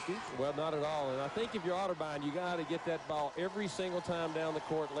 Coach Estes. Well, not at all. And I think if you're Otterbein, you got to get that ball every single time down the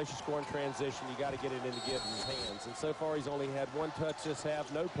court unless you score in transition. You got to get it into Gibbs' hands. And so far, he's only had 1 touch this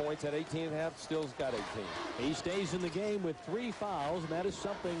half, no points, at 18 and a half, still's got 18. He stays in the game with 3 fouls, and that is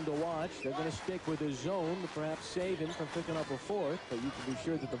something to watch. They're going to stick with his zone to perhaps save him from picking up a 4th, but you can be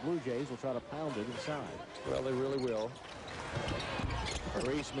sure that the Blue Jays will try to pound it inside. Well, they really will.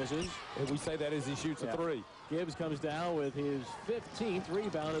 Reese misses. And we say that as he shoots a 3. Gibbs comes down with his 15th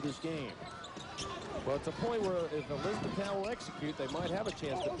rebound of this game. Well, it's a point where if Elizabethtown will execute, they might have a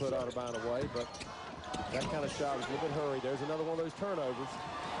chance to put Otterbein away, but that kind of shot was a little bit hurried. There's another one of those turnovers.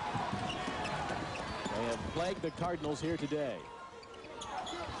 They have plagued the Cardinals here today.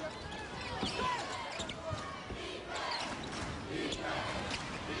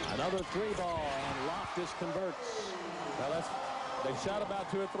 Another 3-ball, and Loftus converts. Now they shot about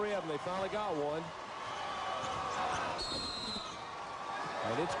 2 or 3 of them. They finally got one.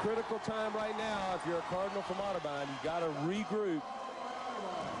 And it's critical time right now. If you're a Cardinal from Otterbein, you got to regroup.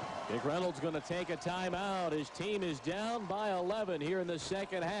 Dick Reynolds going to take a timeout. His team is down by 11 here in the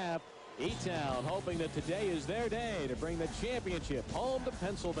second half. E-Town hoping that today is their day to bring the championship home to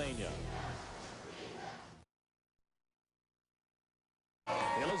Pennsylvania.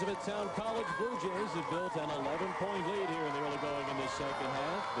 The Elizabethtown College Blue Jays have built an 11-point lead here in the early going in this second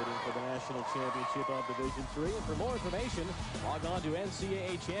half, bidding for the national championship of Division III. And for more information, log on to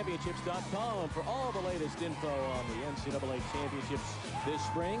NCAAchampionships.com for all the latest info on the NCAA championships this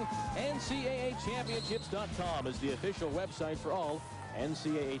spring. NCAAchampionships.com is the official website for all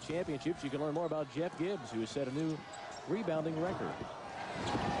NCAA championships. You can learn more about Jeff Gibbs, who has set a new rebounding record.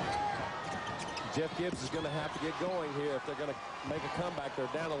 Jeff Gibbs is going to have to get going here if they're going to make a comeback. They're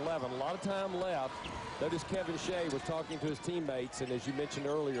down 11. A lot of time left. Notice Kevin Shea was talking to his teammates, and as you mentioned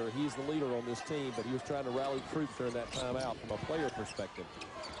earlier, he's the leader on this team, but he was trying to rally troops during that timeout from a player perspective.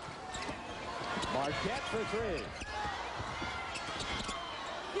 Marquette for 3.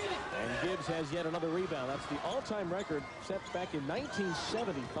 And Gibbs has yet another rebound. That's the all-time record set back in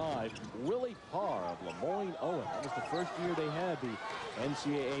 1975. Willie Parr of Lemoyne Owen. That was the first year they had the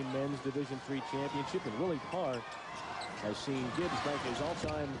NCAA Men's Division III Championship, and Willie Parr has seen Gibbs break his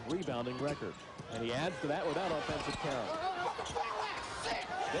all-time rebounding record. And he adds to that without offensive count.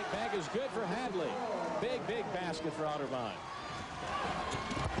 Stick back is good for Hadley. Big basket for Otterbein.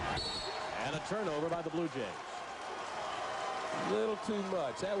 And a turnover by the Blue Jays. Little too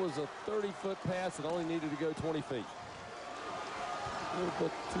much. That was a 30-foot pass that only needed to go 20 feet. A little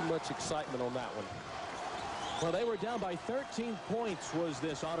bit too much excitement on that one. Well, they were down by 13 points, was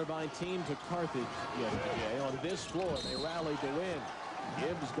this Otterbein team to Carthage yesterday. On this floor, they rallied to win.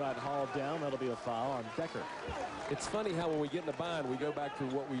 Gibbs got hauled down. That'll be a foul on Decker. It's funny how when we get in a bind, we go back to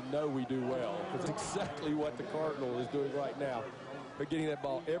what we know we do well. It's exactly what the Cardinal is doing right now. They're getting that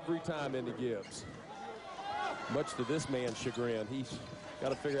ball every time into Gibbs. Much to this man's chagrin, he's got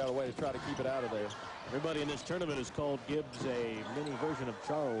to figure out a way to try to keep it out of there. Everybody in this tournament has called Gibbs a mini version of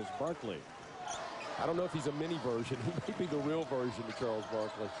Charles Barkley. I don't know if he's a mini version. He may be the real version of Charles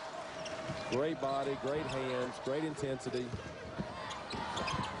Barkley. Great body, great hands, great intensity.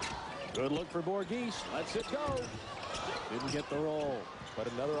 Good look for Borghese. Lets it go. Didn't get the roll. But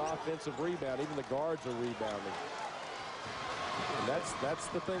another offensive rebound. Even the guards are rebounding. And that's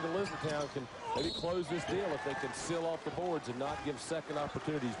the thing. Elizabethtown can maybe close this deal if they can seal off the boards and not give second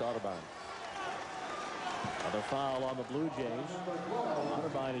opportunities to Otterbein. Another foul on the Blue Jays.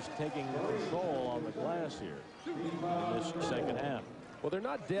 Otterbein is taking control on the glass here in this second half. Well, they're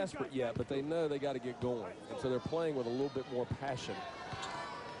not desperate yet, but they know they got to get going. And so they're playing with a little bit more passion.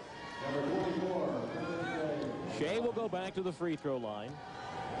 Shea will go back to the free throw line.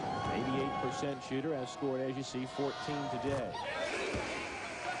 88% shooter, has scored, as you see, 14 today.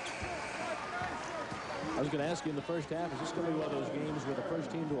 I was going to ask you in the first half, is this going to be one of those games where the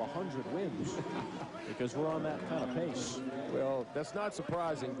first team to 100 wins? Because we're on that kind of pace. Well, that's not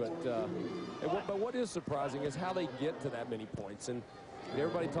surprising, but what is surprising is how they get to that many points. And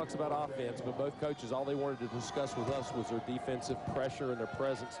Everybody talks about offense, but both coaches, all they wanted to discuss with us was their defensive pressure and their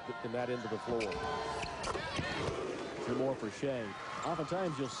presence in that end of the floor. 2 more for Shea.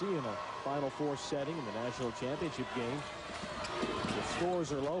 Oftentimes you'll see in a Final Four setting in the national championship game, the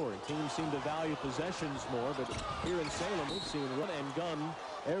scores are lower and teams seem to value possessions more, but here in Salem we've seen run and gun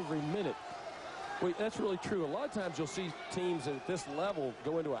every minute. Well, that's really true. A lot of times you'll see teams at this level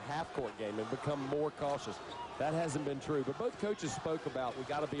go into a half-court game and become more cautious. That hasn't been true, but both coaches spoke about we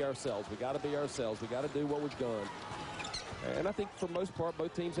got to be ourselves. We got to be ourselves. We got to do what we've done. And I think for the most part,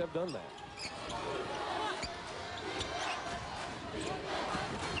 both teams have done that.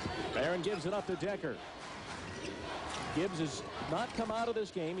 Barron gives it up to Decker. Gibbs has not come out of this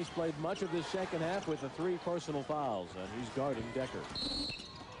game. He's played much of this second half with the 3 personal fouls, and he's guarding Decker.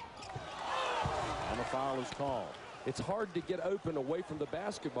 And the foul is called. It's hard to get open away from the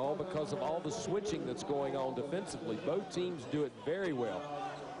basketball because of all the switching that's going on defensively. Both teams do it very well.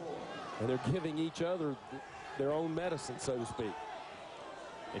 And they're giving each other their own medicine, so to speak.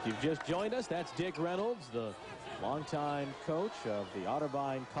 If you've just joined us, that's Dick Reynolds, the longtime coach of the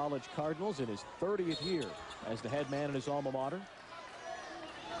Otterbein College Cardinals in his 30th year as the head man in his alma mater.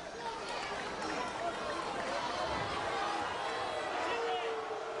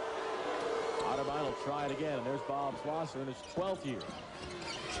 Otterbein will try it again, and there's Bob Slosser in his 12th year.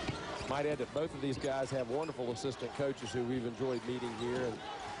 Might add that both of these guys have wonderful assistant coaches who we've enjoyed meeting here, and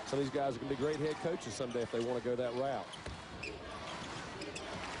some of these guys are going to be great head coaches someday if they want to go that route.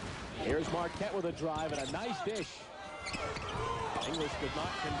 Here's Marquette with a drive and a nice dish. English could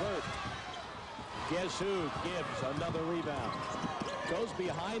not convert. Guess who? Gibbs, another rebound. Goes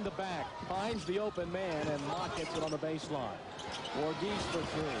behind the back, finds the open man, and Mock gets it on the baseline. Wargeese for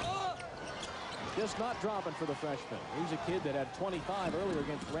 3. Just not dropping for the freshman. He's a kid that had 25 earlier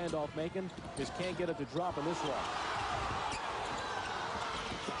against Randolph-Macon. Just can't get it to drop in this one.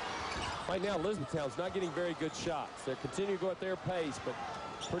 Right now, Elizabethtown's not getting very good shots. They're continuing to go at their pace, but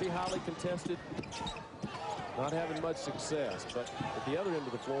pretty highly contested. Not having much success. But at the other end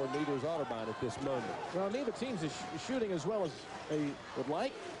of the floor, neither is Otterbein at this moment. Well, neither team's is shooting as well as they would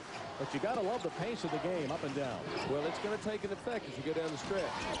like, but you got to love the pace of the game up and down. Well, it's going to take an effect as you go down the stretch.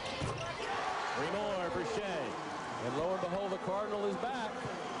 3 more for Shea. And lo and behold, the Cardinal is back.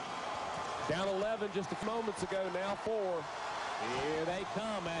 Down 11 just a few moments ago, now 4. Here they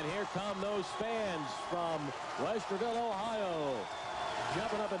come, and here come those fans from Westerville, Ohio.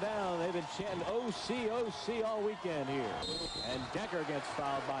 Jumping up and down. They've been chanting OC, OC all weekend here. And Decker gets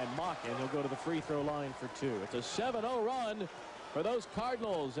fouled by Mock, and he'll go to the free throw line for 2. It's a 7-0 run for those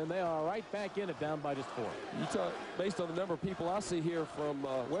Cardinals, and they are right back in it, down by just 4. You talk, based on the number of people I see here from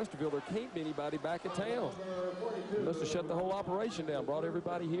Westerville, there can't be anybody back in town. They must have shut the whole operation down, brought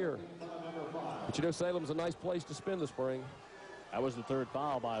everybody here. But you know, Salem's a nice place to spend the spring. That was the 3rd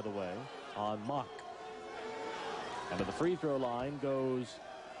foul, by the way, on Mock. And to the free throw line goes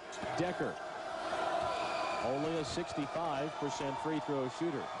Decker. Only a 65% free throw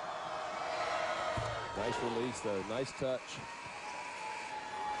shooter. Nice release, though. Nice touch.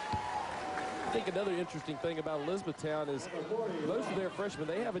 I think another interesting thing about Elizabethtown is most of their freshmen,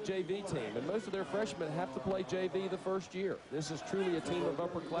 they have a JV team, and most of their freshmen have to play JV the first year. This is truly a team of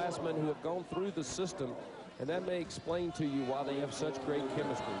upperclassmen who have gone through the system, and that may explain to you why they have such great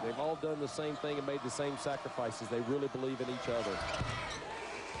chemistry. They've all done the same thing and made the same sacrifices. They really believe in each other.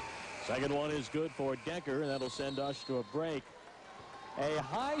 Second one is good for Decker, and that'll send us to a break. A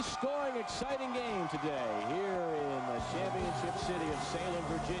high-scoring, exciting game today here in the championship city of Salem,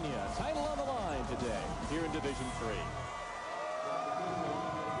 Virginia. Title on the line today here in Division III.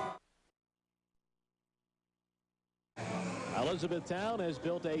 Elizabethtown has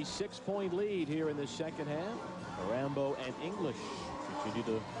built a 6-point lead here in the second half. Rambo and English continue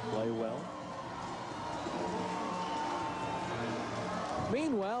to play well.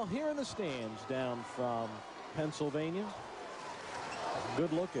 Meanwhile, here in the stands down from Pennsylvania,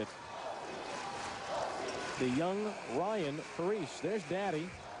 good look at the young Ryan Parise. There's Daddy,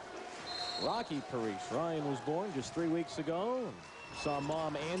 Rocky Parise. Ryan was born just 3 weeks ago. Saw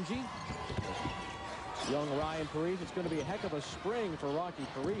Mom Angie. Young Ryan Parise. It's going to be a heck of a spring for Rocky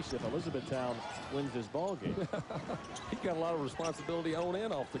Parise if Elizabethtown wins this ball game. He's got a lot of responsibility on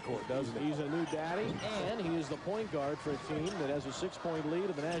and off the court, doesn't he? He's a new daddy, and he is the point guard for a team that has a 6-point lead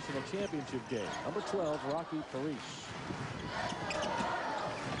in the national championship game. Number 12, Rocky Parise.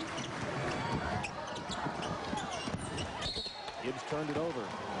 Gibbs turned it over.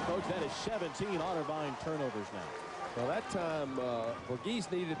 Coach, that is 17 Otterbein turnovers now. Well, that time, Wargeese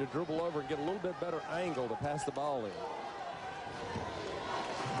needed to dribble over and get a little bit better angle to pass the ball in.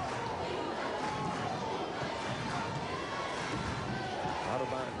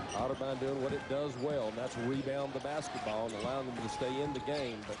 Otterbein doing what it does well, and that's rebound the basketball and allowing them to stay in the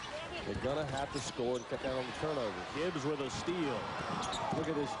game. But they're going to have to score and cut down on the turnover. Gibbs with a steal. Look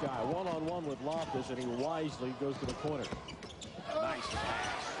at this guy, one-on-one with Loftus, and he wisely goes to the corner. Nice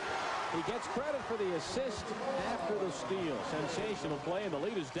pass. He gets credit for the assist after the steal. Sensational play, and the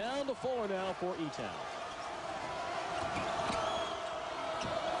lead is down to 4 now for E-Town.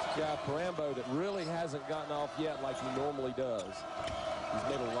 Guy Parambo that really hasn't gotten off yet like he normally does. He's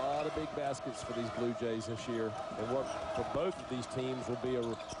made a lot of big baskets for these Blue Jays this year, and what for both of these teams will be a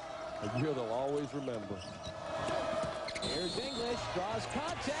year they'll always remember. Here's English, draws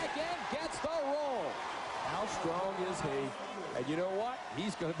contact and gets the roll. How strong is he? And you know what?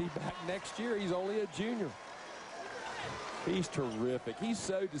 He's going to be back next year. He's only a junior. He's terrific. He's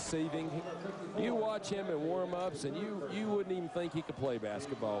so deceiving. You watch him in warm-ups, and you wouldn't even think he could play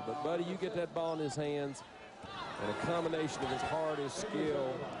basketball. But, buddy, you get that ball in his hands, and a combination of his heart, his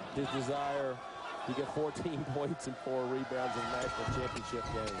skill, his desire, you get 14 points and 4 rebounds in a national championship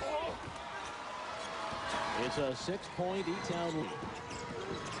game. It's a 6-point E-Town lead.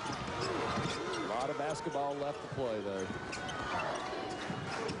 A lot of basketball left to play, though.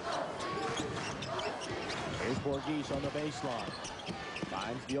 Here's Borghese on the baseline.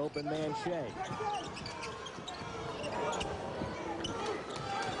 Finds the open man, Shea.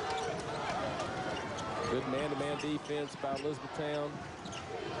 Good man-to-man defense by Elizabethtown.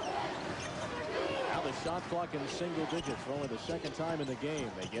 Now the shot clock in single digits for only the second time in the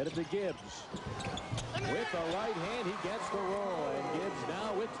game. They get it to Gibbs. With the right hand, he gets the roll, and Gibbs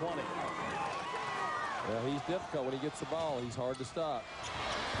now with 20. Well, he's difficult when he gets the ball. He's hard to stop.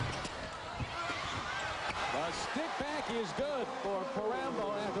 The stick back is good for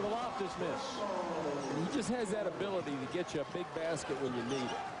Parambo after the Loftus miss. He just has that ability to get you a big basket when you need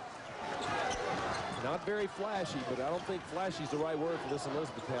it. Not very flashy, but I don't think flashy is the right word for this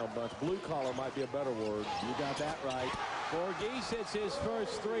Elizabethtown bunch. Blue collar might be a better word. You got that right. Borghese hits his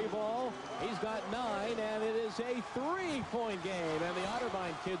first 3 ball. He's got 9, and it is a 3-point game, and the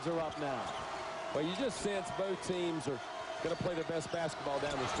Otterbein kids are up now. Well, you just sense both teams are going to play their best basketball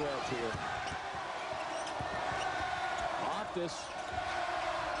down the stretch here. Loftus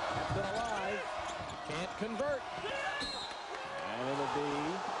kept it alive. Can't convert. And it'll be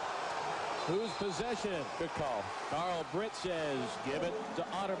whose possession? Good call. Carl Britt says give it to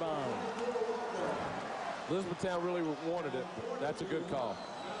Otterbein. Elizabethtown really wanted it. That's a good call.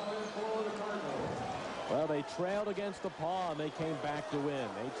 Well, they trailed against the Paw, and they came back to win.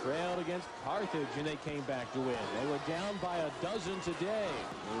 They trailed against Carthage, and they came back to win. They were down by a dozen today.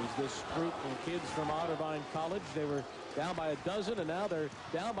 There's this group of kids from Otterbein College. They were down by a dozen, and now they're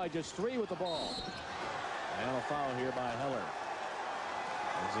down by just 3 with the ball. And a foul here by Heller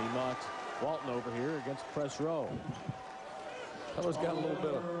as he knocked Walton over here against press row. Heller's got a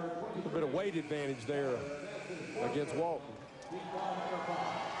little bit of weight advantage there against Walton.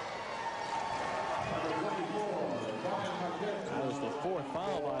 That was the 4th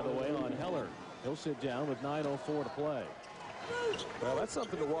foul, by the way, on Heller. He'll sit down with 9:04 to play. Well, that's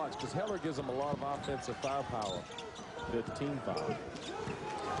something to watch because Heller gives them a lot of offensive firepower. 15 foul.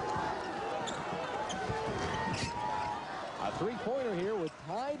 A 3-pointer here would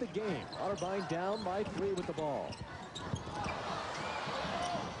tie the game. Otterbein down by 3 with the ball.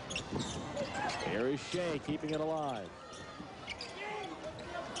 Here is Shea keeping it alive.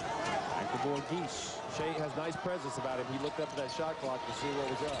 Back to Borghese. Shea has nice presence about him. He looked up at that shot clock to see what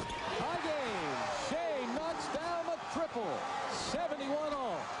was up. High game. Shea knocks down the triple. 71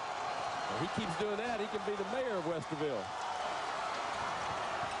 all. He keeps doing that, he can be the mayor of Westerville.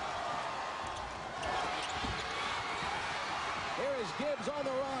 Here is Gibbs on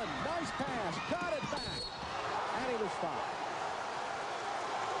the run. Nice pass. Got it back. And he was fouled.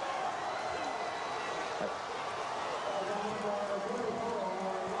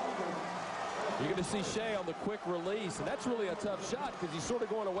 You're going to see Shea on the quick release, and that's really a tough shot because he's sort of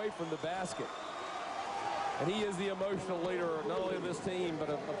going away from the basket. And he is the emotional leader not only of this team, but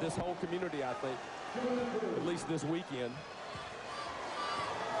of this whole community, I think, at least this weekend.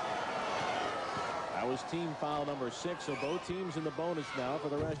 That was team foul number 6, so both teams in the bonus now for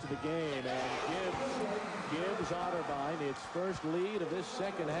the rest of the game. And Gibbs Otterbein, its first lead of this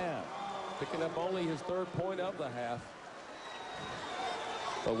second half. Picking up only his 3rd point of the half.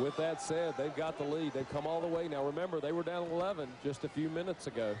 But with that said, they've got the lead. They've come all the way. Now, remember, they were down 11 just a few minutes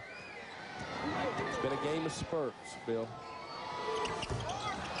ago. It's been a game of spurts, Bill.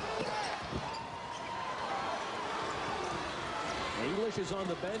 English is on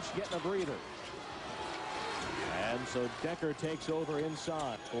the bench getting a breather. And so Decker takes over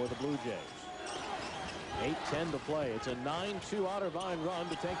inside for the Blue Jays. 8:10 to play. It's a 9-2 Otterbein run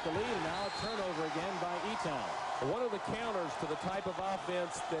to take the lead, and now a turnover again by E-Town. One of the counters to the type of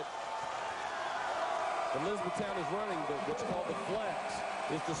offense that Elizabethtown is running, what's called the flex,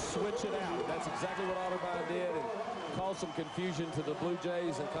 is to switch it out. That's exactly what Otterbein did, and caused some confusion to the Blue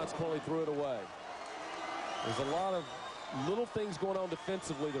Jays and consequently threw it away. There's a lot of little things going on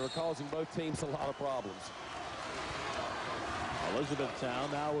defensively that are causing both teams a lot of problems.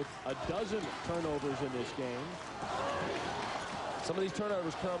 Elizabethtown now with a dozen turnovers in this game. Some of these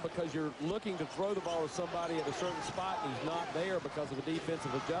turnovers come because you're looking to throw the ball to somebody at a certain spot and he's not there because of a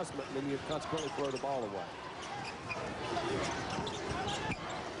defensive adjustment, and then you consequently throw the ball away.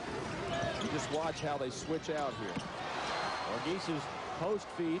 You just watch how they switch out here. Borghese's post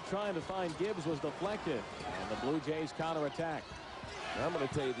feed trying to find Gibbs was deflected, and the Blue Jays counterattack. Now, I'm going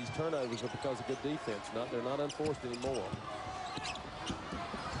to tell you, these turnovers are because of good defense. They're not unforced anymore.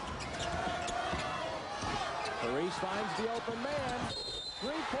 Reese finds the open man. 3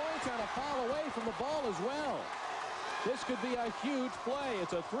 points and a foul away from the ball as well. This could be a huge play.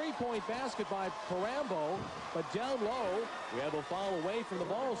 It's a 3-point basket by Parambo, but down low, we have a foul away from the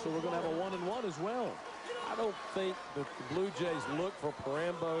ball, so we're going to have a 1-and-1 as well. I don't think that the Blue Jays look for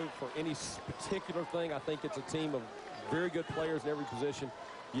Parambo for any particular thing. I think it's a team of very good players in every position.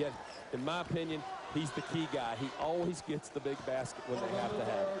 Yet, in my opinion, he's the key guy. He always gets the big basket when they have to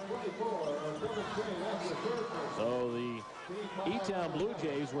have it. So the E-Town Blue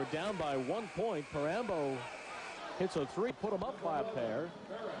Jays were down by 1 point. Parambo hits a 3, put them up by a pair.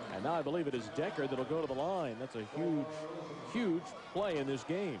 And now I believe it is Decker that'll go to the line. That's a huge, huge play in this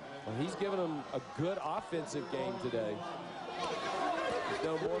game. Well, he's given them a good offensive game today. He's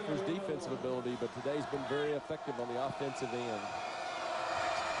done more for his defensive ability, but today's been very effective on the offensive end.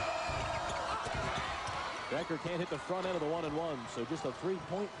 Decker can't hit the front end of the 1-and-1, so just a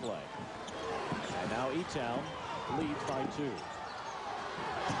 3-point play. And now E-Town leads by 2.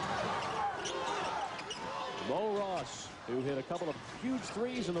 Mo Ross, who hit a couple of huge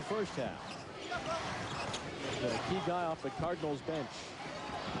threes in the first half. Been a key guy off the Cardinals bench.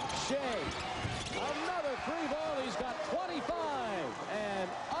 Shea, another 3 ball. He's got 25, and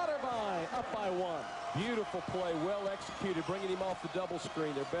Otterbein up by 1. Beautiful play, well executed, bringing him off the double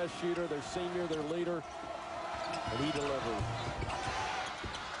screen. Their best shooter, their senior, their leader, and he delivered.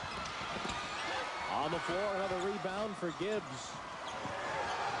 On the floor, another rebound for Gibbs.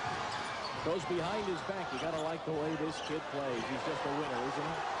 Goes behind his back. You got to like the way this kid plays. He's just a winner, isn't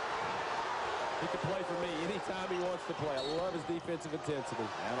he? He can play for me anytime he wants to play. I love his defensive intensity.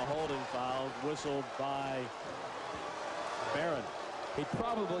 And a holding foul whistled by Barron. He'd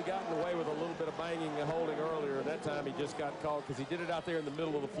probably gotten away with a little bit of banging and holding earlier. That time he just got called because he did it out there in the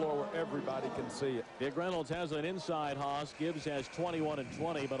middle of the floor where everybody can see it. Dick Reynolds has an inside Haas. Gibbs has 21 and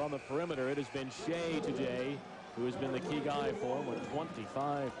 20, but on the perimeter it has been Shea today who has been the key guy for him with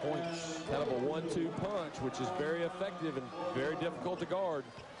 25 points. Kind of a 1-2 punch, which is very effective and very difficult to guard.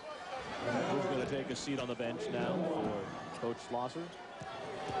 Who's going to take a seat on the bench now for Coach Schlosser?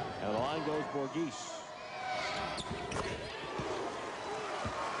 And the line goes Borghese.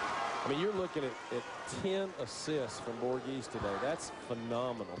 I mean, you're looking at 10 assists from Borghese today. That's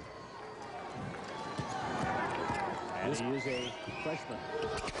phenomenal. And he is a freshman.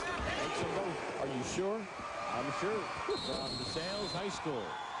 Makes them both. Are you sure? I'm sure. From DeSales High School.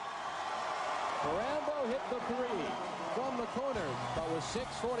 Parambo hit the 3 from the corner, but with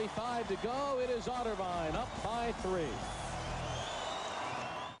 6:45 to go, it is Otterbein up by 3.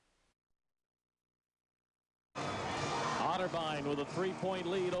 Otterbein with a 3-point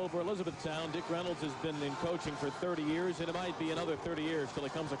lead over Elizabethtown. Dick Reynolds has been in coaching for 30 years, and it might be another 30 years till he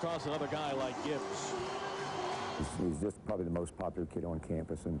comes across another guy like Gibbs. He's just probably the most popular kid on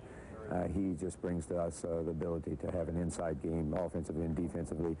campus, and he just brings to us the ability to have an inside game, offensively and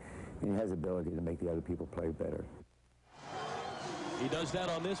defensively, and he has the ability to make the other people play better. He does that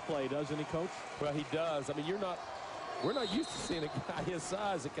on this play, doesn't he, Coach? Well, he does. I mean, we're not used to seeing a guy his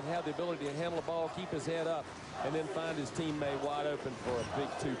size that can have the ability to handle the ball, keep his head up, and then find his teammate wide open for a big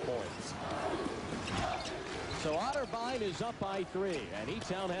 2 points. So Otterbein is up by 3, and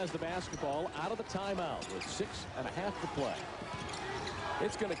E-Town has the basketball out of the timeout with 6.5 to play.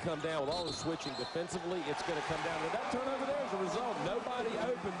 It's going to come down with all the switching defensively. It's going to come down to that turnover there as a result. Nobody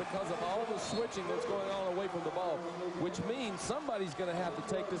open because of all the switching that's going on away from the ball, which means somebody's going to have to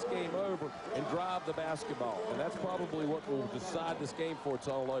take this game over and drive the basketball. And that's probably what will decide this game before it's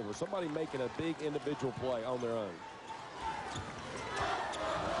all over. Somebody making a big individual play on their own.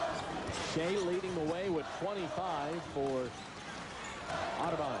 Shea leading the way with 25 for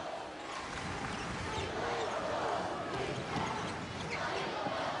Otterbein.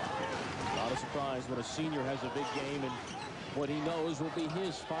 A lot of surprised when a senior has a big game and what he knows will be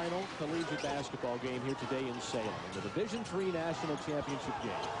his final collegiate basketball game here today in Salem, in the Division III National Championship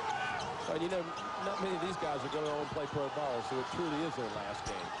game. But, you know, not many of these guys are going to play pro ball, so it truly is their last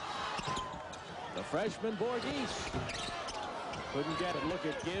game. The freshman Borghese couldn't get it. Look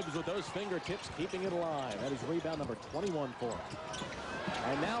at Gibbs with those fingertips keeping it alive. That is rebound number 21 for him.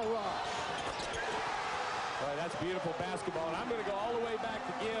 And now Ross. Right, that's beautiful basketball, and I'm going to go all the way back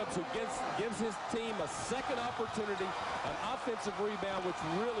to Gibbs, who gives his team a second opportunity, an offensive rebound, which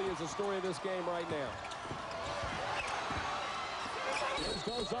really is the story of this game right now. Gibbs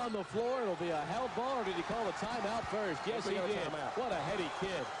goes on the floor. It'll be a held ball, or did he call a timeout first? Yes, he did. What a heady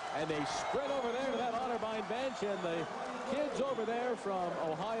kid. And they sprint over there to that Otterbein bench, and the kids over there from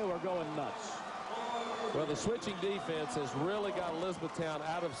Ohio are going nuts. Well, the switching defense has really got Elizabethtown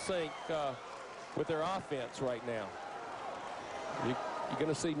out of sync with their offense right now. You're going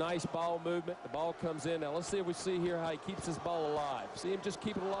to see nice ball movement. The ball comes in. Now, let's see if we see here how he keeps his ball alive. See him just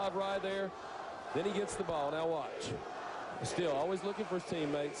keep it alive right there. Then he gets the ball. Now watch. Still always looking for his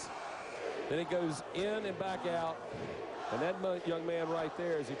teammates. Then it goes in and back out. And that young man right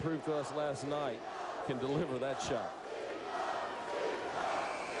there, as he proved to us last night, can deliver that shot.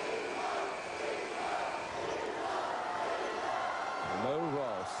 Mo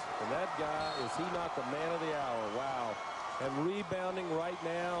Ross. And that guy, is he not the man of the hour? Wow. And rebounding right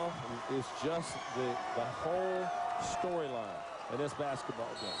now is just the whole storyline in this basketball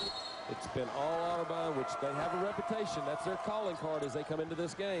game. It's been all Otterbein, which they have a reputation. That's their calling card as they come into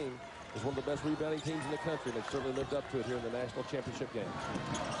this game. Is one of the best rebounding teams in the country. They've certainly lived up to it here in the national championship game.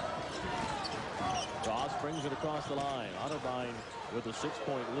 Ross brings it across the line. Otterbein with a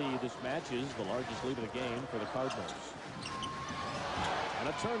 6-point lead. This matches the largest lead of the game for the Cardinals. And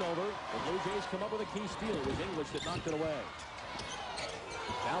a turnover. The Blue Jays come up with a key steal. It was English that knocked it away.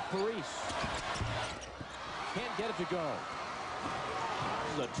 Now Parise. Can't get it to go.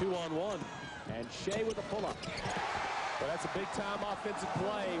 This is a 2-on-1. And Shea with a pull-up. Well, that's a big-time offensive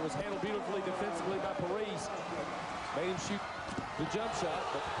play. It was handled beautifully defensively by Parise. Made him shoot the jump shot.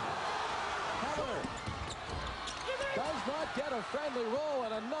 But Heller does not get a friendly roll,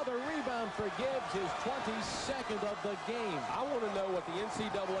 and another rebound for Gibbs, his 22nd of the game. I want to know what the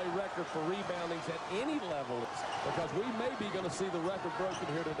NCAA record for reboundings at any level is, because we may be going to see the record broken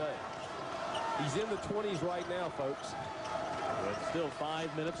here today. He's in the 20s right now, folks. With still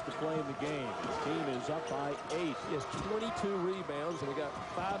 5 minutes to play in the game. His team is up by 8. He has 22 rebounds, and we got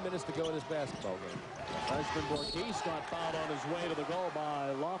 5 minutes to go in this basketball game. Freshman Borghese got fouled on his way to the goal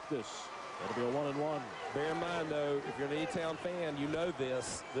by Loftus. It'll be a 1-and-1. Bear in mind, though, if you're an E-Town fan, you know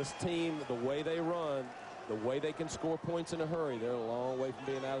this. This team, the way they run, the way they can score points in a hurry, they're a long way from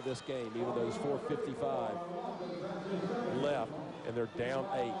being out of this game, even though there's 4:55 left, and they're down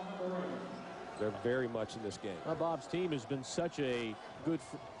 8. They're very much in this game. Now, Bob's team has been such a good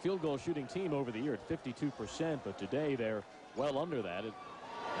field goal shooting team over the year at 52%, but today they're well under that at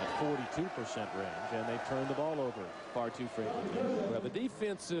 42% range, and they've turned the ball over far too frequently. Well, the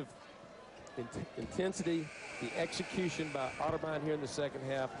defensive intensity, the execution by Otterbein here in the second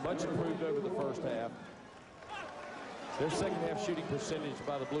half, much improved over the first half. Their second half shooting percentage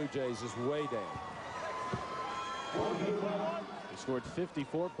by the Blue Jays is way down. They scored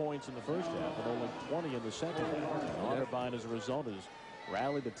 54 points in the first half and only 20 in the second half. Otterbein, as a result, has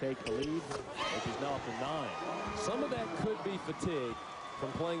rallied to take the lead, which is now up to 9. Some of that could be fatigue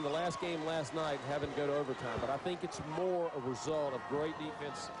from playing the last game last night and having to go to overtime, but I think it's more a result of great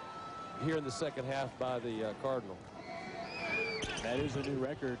defense here in the second half by the Cardinal. That is a new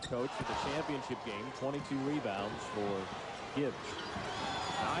record, Coach, for the championship game. 22 rebounds for Gibbs.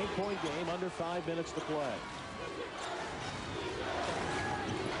 9-point game, under 5 minutes to play.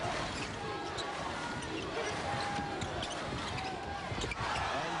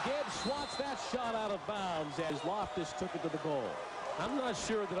 And Gibbs swats that shot out of bounds as Loftus took it to the goal. I'm not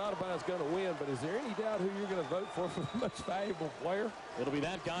sure that Otterbein is going to win, but is there any doubt who you're going to vote for the most valuable player? It'll be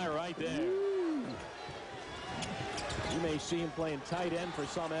that guy right there. Woo! You may see him playing tight end for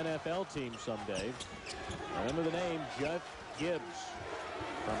some NFL team someday. Remember the name, Jeff Gibbs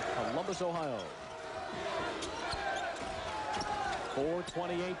from Columbus, Ohio.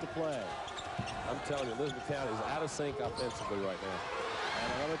 4:28 to play. I'm telling you, Elizabethtown is out of sync offensively right now.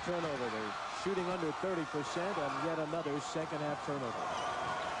 And another turnover. They're shooting under 30%, and yet another second half turnover.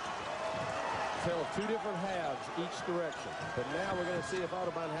 Tale of 2 different halves each direction. But now we're going to see if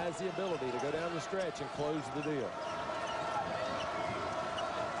Otterbein has the ability to go down the stretch and close the deal.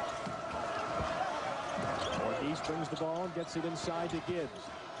 Borghese brings the ball and gets it inside to Gibbs.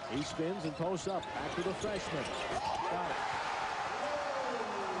 He spins and posts up. Back to the freshman. Got it.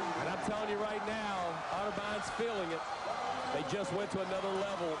 And I telling you right now, Otterbein's feeling it. They just went to another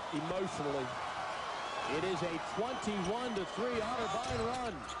level emotionally. It is a 21-3 Otterbein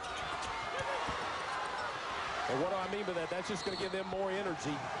run. And what do I mean by that? That's just going to give them more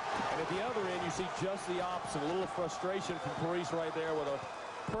energy. And at the other end, you see just the opposite. A little frustration from Parise right there with a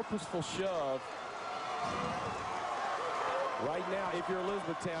purposeful shove. Right now, if you're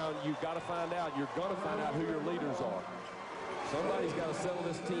Elizabethtown, you've got to find out. You're going to find out who your leaders are. Somebody's got to settle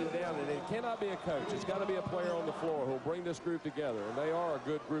this team down, and it cannot be a coach. It's got to be a player on the floor who will bring this group together. And they are a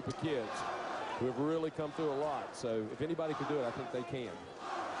good group of kids who have really come through a lot. So if anybody can do it, I think they can.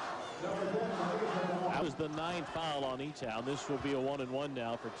 That was the 9th foul on E-Town. This will be a 1-and-1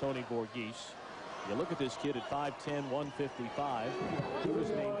 now for Tony Borghese. You look at this kid at 5'10", 155. He was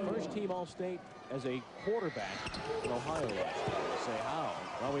named first-team All-State as a quarterback in Ohio last year. I say, how?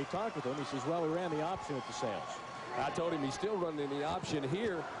 Well, we talked with him. He says, well, we ran the option at the Sales. I told him he's still running the option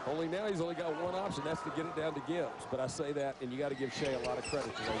here, only now he's only got one option. That's to get it down to Gibbs. But I say that, and you got to give Shea a lot of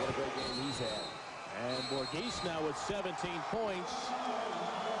credit today. What a great game he's had. And Borghese now with 17 points.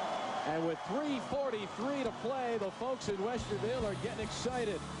 And with 3:43 to play, the folks in Westerville are getting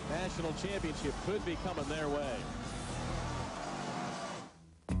excited. National championship could be coming their way.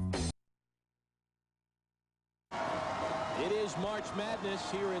 It is March Madness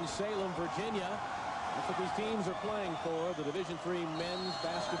here in Salem, Virginia. That's what these teams are playing for, the Division III Men's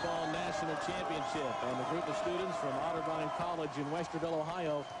Basketball National Championship. And the group of students from Otterbein College in Westerville,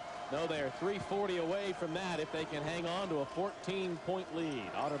 Ohio, no, they're 3:40 away from that if they can hang on to a 14-point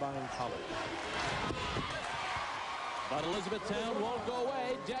lead. Otterbein College. But Elizabethtown won't go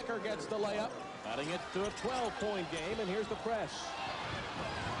away. Decker gets the layup, cutting it to a 12-point game, and here's the press.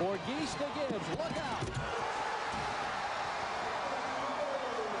 Borghese to Gibbs. Look out.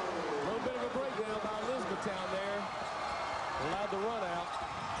 A little bit of a breakdown by Elizabethtown there. Allowed the run out.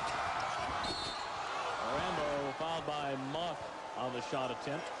 Rambo fouled by Muff on the shot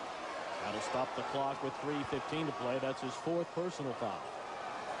attempt. That'll stop the clock with 3:15 to play. That's his 4th personal foul.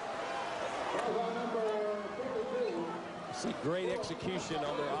 See great execution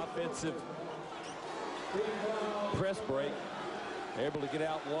on their offensive press break. They're able to get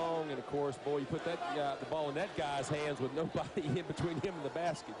out long, and of course, boy, you put that the ball in that guy's hands with nobody in between him and the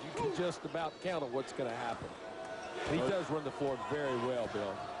basket. You can just about count on what's going to happen. He does run the floor very well,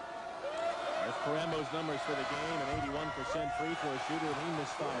 Bill. There's Parambo's numbers for the game, an 81% free throw shooter, and he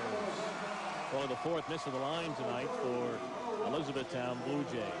misfires. Well, the 4th miss of the line tonight for Elizabethtown Blue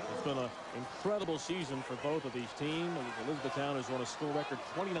Jays. It's been an incredible season for both of these teams. Elizabethtown has won a school record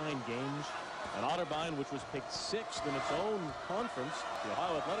 29 games. And Otterbein, which was picked 6th in its own conference, the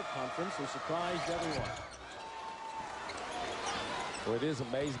Ohio Athletic Conference, has surprised everyone. Well, it is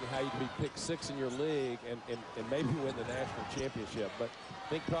amazing how you can be picked 6th in your league and maybe win the national championship. But I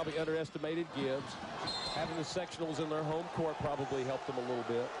think probably underestimated Gibbs. Having the sectionals in their home court probably helped them a little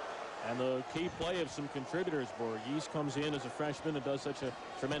bit. And the key play of some contributors. Borghese comes in as a freshman and does such a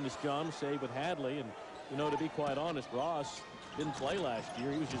tremendous job, save with Hadley. And, you know, to be quite honest, Ross didn't play last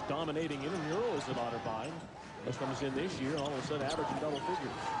year. He was just dominating intramurals at Otterbein. He comes in this year and all of a sudden averaging double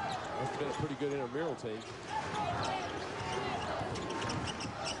figures. Must have been a pretty good intramural team.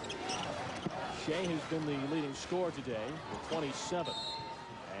 Shea has been the leading scorer today with 27.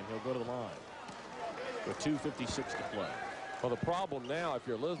 And he'll go to the line with 2:56 to play. Well, the problem now, if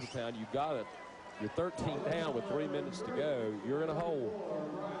you're Elizabethtown, you got it. You're 13 down with 3 minutes to go. You're in a hole,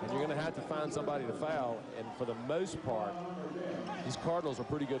 and you're going to have to find somebody to foul. And for the most part, these Cardinals are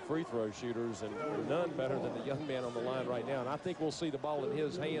pretty good free throw shooters, and none better than the young man on the line right now. And I think we'll see the ball in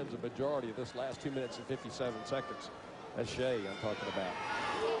his hands a majority of this last 2 minutes and 57 seconds. That's Shea I'm talking about.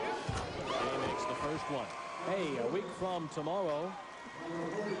 Shea makes the first one. Hey, a week from tomorrow,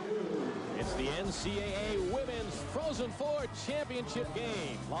 it's the NCAA Women's Frozen Four Championship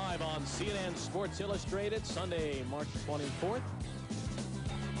game. Live on CNN Sports Illustrated, Sunday, March 24th.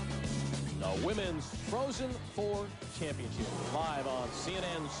 The Women's Frozen Four Championship. Live on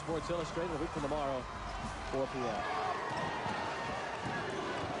CNN Sports Illustrated, a week from tomorrow, 4 p.m.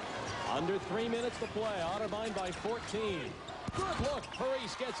 Under 3 minutes to play. Otterbein by 14. Good look.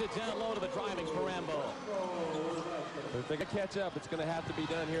 Parise gets it down low to the driving Parambo. If they can catch up, it's going to have to be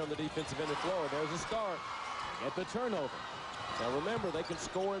done here on the defensive end of the floor. There's a start. Get the turnover. Now remember, they can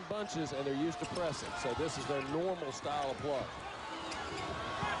score in bunches, and they're used to pressing. So this is their normal style of play.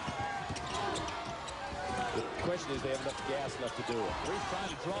 The question is, they have enough gas left to do it. Parise trying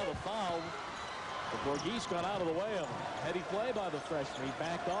to draw the foul. Borghese got out of the way of him. Heady play by the freshman. He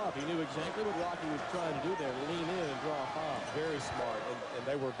backed off. He knew exactly what Rocky was trying to do there. Lean in and draw a foul. Very smart. And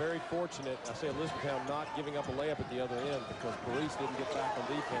they were very fortunate. I say Elizabethtown not giving up a layup at the other end because Paris didn't get back on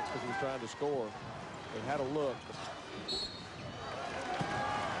defense because he was trying to score. They had a look.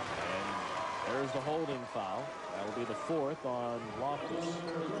 And there's the holding foul. That will be the 4th on Loftus.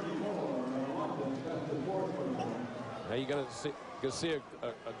 Now you're going to see a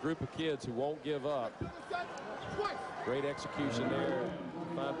group of kids who won't give up. Great execution there.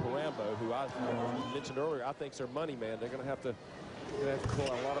 Find Parambo, who I mentioned earlier, I think is their money man. They're going to have to pull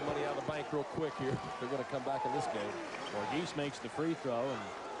a lot of money out of the bank real quick here. They're going to come back in this game. Borghese makes the free throw,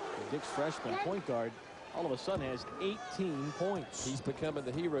 and Dick's freshman point guard all of a sudden has 18 points. He's becoming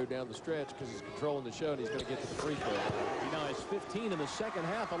the hero down the stretch because he's controlling the show, and he's going to get to the free throw. He now has 15 in the second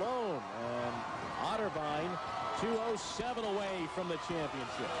half alone. And Otterbein 2:07 away from the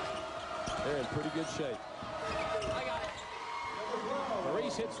championship. They're in pretty good shape.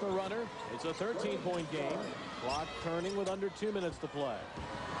 Paris hits the runner. It's a 13-point game. Clock turning with under 2 minutes to play.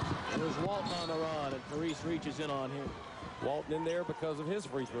 And there's Walton on the run, and Paris reaches in on him. Walton in there because of his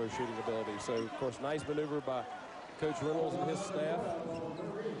free throw shooting ability. So, of course, nice maneuver by Coach Reynolds and his staff.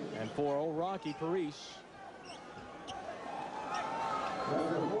 And for old Rocky, Paris,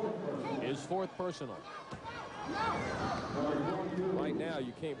 his 4th personal. Right now,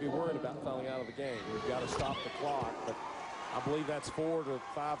 you can't be worried about fouling out of the game. You've got to stop the clock. But I believe that's 4 to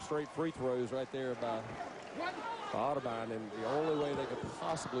 5 straight free throws right there by Otterbein. And the only way they could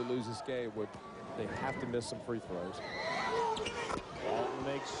possibly lose this game would they have to miss some free throws. Walton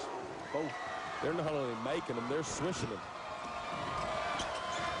makes both. They're not only making them, they're swishing them.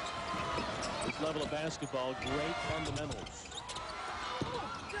 This level of basketball, great fundamentals.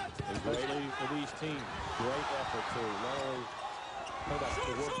 Especially for these teams. Great effort, too. Not only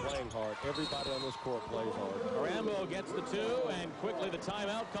we're playing hard. Everybody on this court plays hard. Parambo gets the 2, and quickly the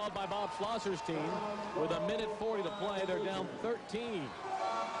timeout called by Bob Schlosser's team. With 1:40 to play, they're down 13.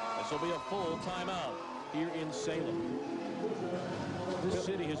 This will be a full timeout here in Salem. This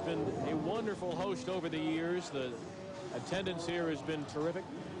city has been a wonderful host over the years. The attendance here has been terrific.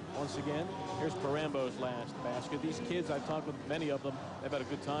 Once again, here's Parambo's last basket. These kids, I've talked with many of them, they've had a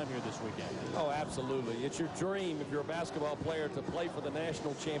good time here this weekend. Oh, absolutely. It's your dream if you're a basketball player to play for the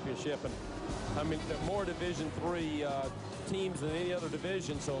national championship. And I mean, there are more Division III teams than any other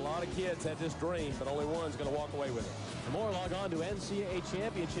division, so a lot of kids had this dream, but only one's going to walk away with it. For more, log on to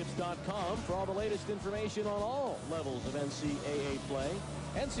NCAAchampionships.com for all the latest information on all levels of NCAA play.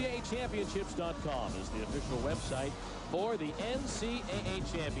 NCAAchampionships.com is the official website for the NCAA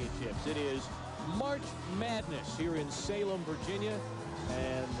Championships. It is March Madness here in Salem, Virginia,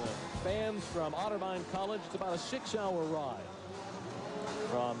 and fans from Otterbein College, it's about a 6-hour ride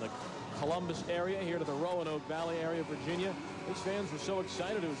from the Columbus area here to the Roanoke Valley area of Virginia. These fans were so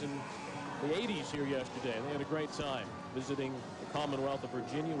excited. It was in the 80s here yesterday. They had a great time visiting the Commonwealth of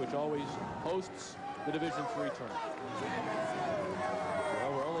Virginia, which always hosts the Division III tournament.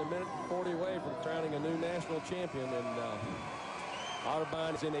 Well, we're only 1:40 away from crowning a new national champion, and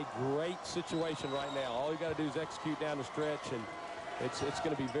Otterbein is in a great situation right now. All you got to do is execute down the stretch, and it's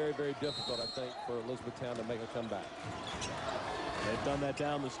going to be very, very difficult, I think, for Elizabethtown to make a comeback. They've done that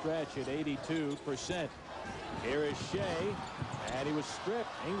down the stretch at 82%. Here is Shea, and he was stripped.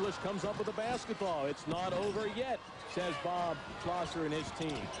 English comes up with the basketball. It's not over yet, says Bob Schlosser and his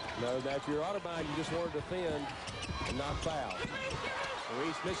team. No, now if you're Otterbein, you just want to defend and not foul.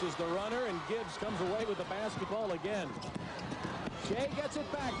 Reese misses the runner, and Gibbs comes away with the basketball again. Shea gets it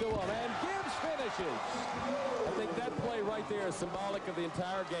back to him, and Gibbs finishes. I think that play right there is symbolic of the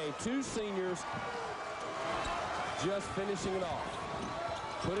entire game. Two seniors just finishing it off,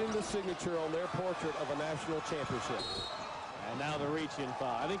 putting the signature on their portrait of a national championship. And now the reach-in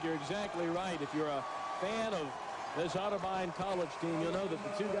foul. I think you're exactly right. If you're a fan of this Otterbein College team, you'll know that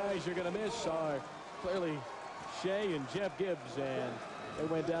the two guys you're going to miss are clearly Shea and Jeff Gibbs, and they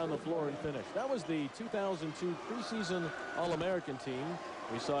went down the floor and finished. That was the 2002 preseason All-American team.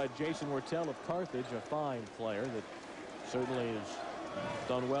 We saw Jason Wortell of Carthage, a fine player that certainly has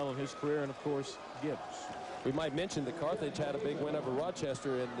done well in his career, and of course Gibbs. We might mention that Carthage had a big win over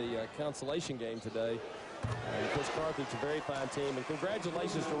Rochester in the consolation game today. And of course, Carthage, a very fine team. And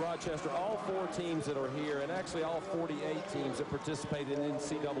congratulations to Rochester, all 4 teams that are here, and actually all 48 teams that participated in the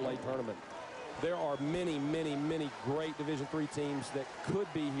NCAA tournament. There are many, many, many great Division III teams that could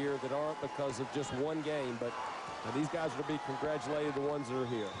be here that aren't because of just one game. But these guys are to be congratulated, the ones that are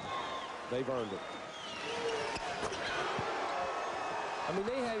here. They've earned it. I mean,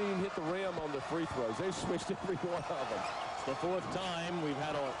 they haven't even hit the rim on the free throws. They've switched every one of them. It's the fourth time we've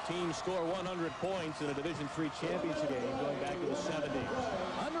had a team score 100 points in a Division III championship game going back to the 70s.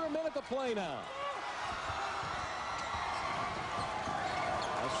 Under a minute to play now.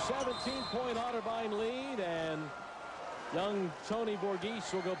 A 17-point Otterbein lead, and young Tony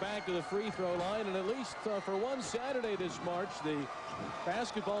Borghese will go back to the free throw line. And at least for one Saturday this March, the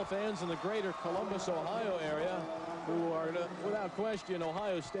basketball fans in the greater Columbus, Ohio area, who are without question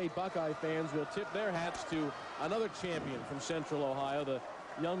Ohio State Buckeye fans, will tip their hats to another champion from Central Ohio, the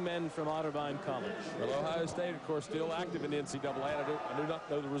young men from Otterbein College. Well, Ohio State, of course, still active in the NCAA. I do not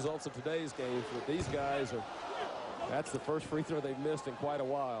know the results of today's games, but these guys are, that's the first free throw they've missed in quite a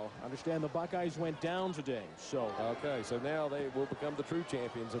while. I understand the Buckeyes went down today, so. Okay, so now they will become the true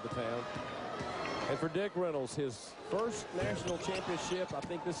champions of the town. And for Dick Reynolds, his first national championship, I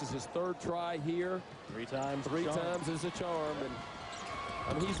think this is his third try here. Three times is a charm. And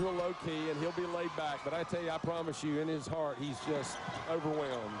I mean, he's real low-key, and he'll be laid back. But I tell you, I promise you, in his heart, he's just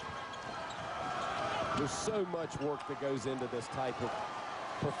overwhelmed. There's so much work that goes into this type of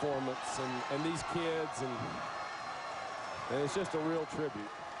performance, and these kids, and it's just a real tribute.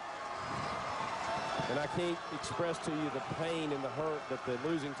 And I can't express to you the pain and the hurt that the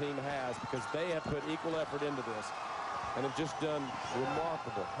losing team has, because they have put equal effort into this and have just done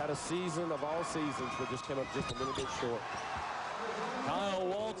remarkable. Had a season of all seasons, but just came up just a little bit short. Kyle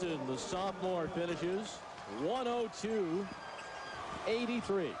Walton, the sophomore, finishes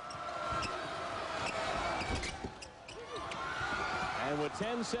 102-83. And with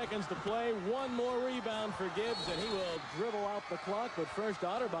 10 seconds to play, one more rebound for Gibbs, and he will dribble out the clock. But first,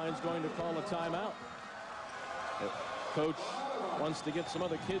 Otterbein's going to call a timeout. Coach wants to get some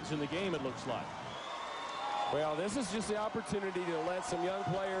other kids in the game, it looks like. Well, this is just the opportunity to let some young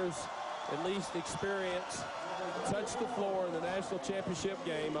players at least experience, touch the floor in the national championship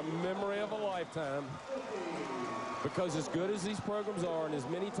game, a memory of a lifetime. Because as good as these programs are, and as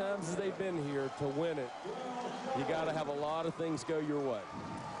many times as they've been here, to win it, you got to have a lot of things go your way.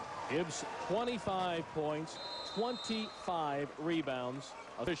 Gibbs, 25 points, 25 rebounds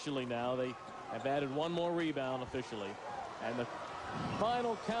officially now. They have added one more rebound officially. And the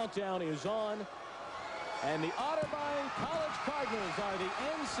final countdown is on. And the Otterbein College Cardinals are the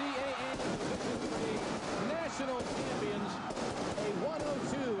NCAA national champions. A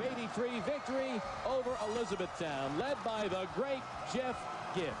 102-83 victory over Elizabethtown, led by the great Jeff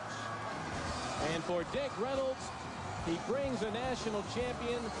Gibbs. And for Dick Reynolds, he brings a national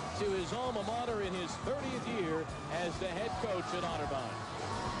champion to his alma mater in his 30th year as the head coach at Otterbein.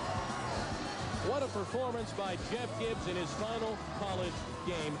 What a performance by Jeff Gibbs in his final college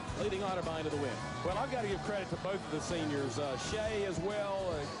game, leading Otterbein to the win. Well, I've got to give credit to both of the seniors. Shea as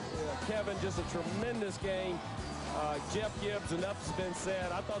well, Kevin, just a tremendous game. Jeff Gibbs, enough has been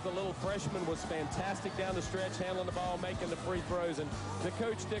said. I thought the little freshman was fantastic down the stretch, handling the ball, making the free throws. And to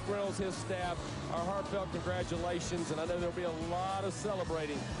Coach Dick Reynolds, his staff, our heartfelt congratulations. And I know there'll be a lot of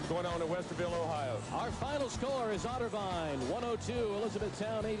celebrating going on in Westerville, Ohio. Our final score is Otterbein 102,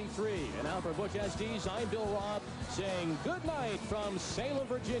 Elizabethtown 83. And now for Butch SDs, I'm Bill Robb saying good night from Salem,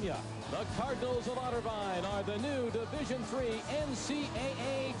 Virginia. The Cardinals of Otterbein are the new Division III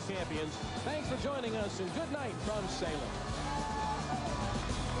NCAA champions. Thanks for joining us, and good night from Salem.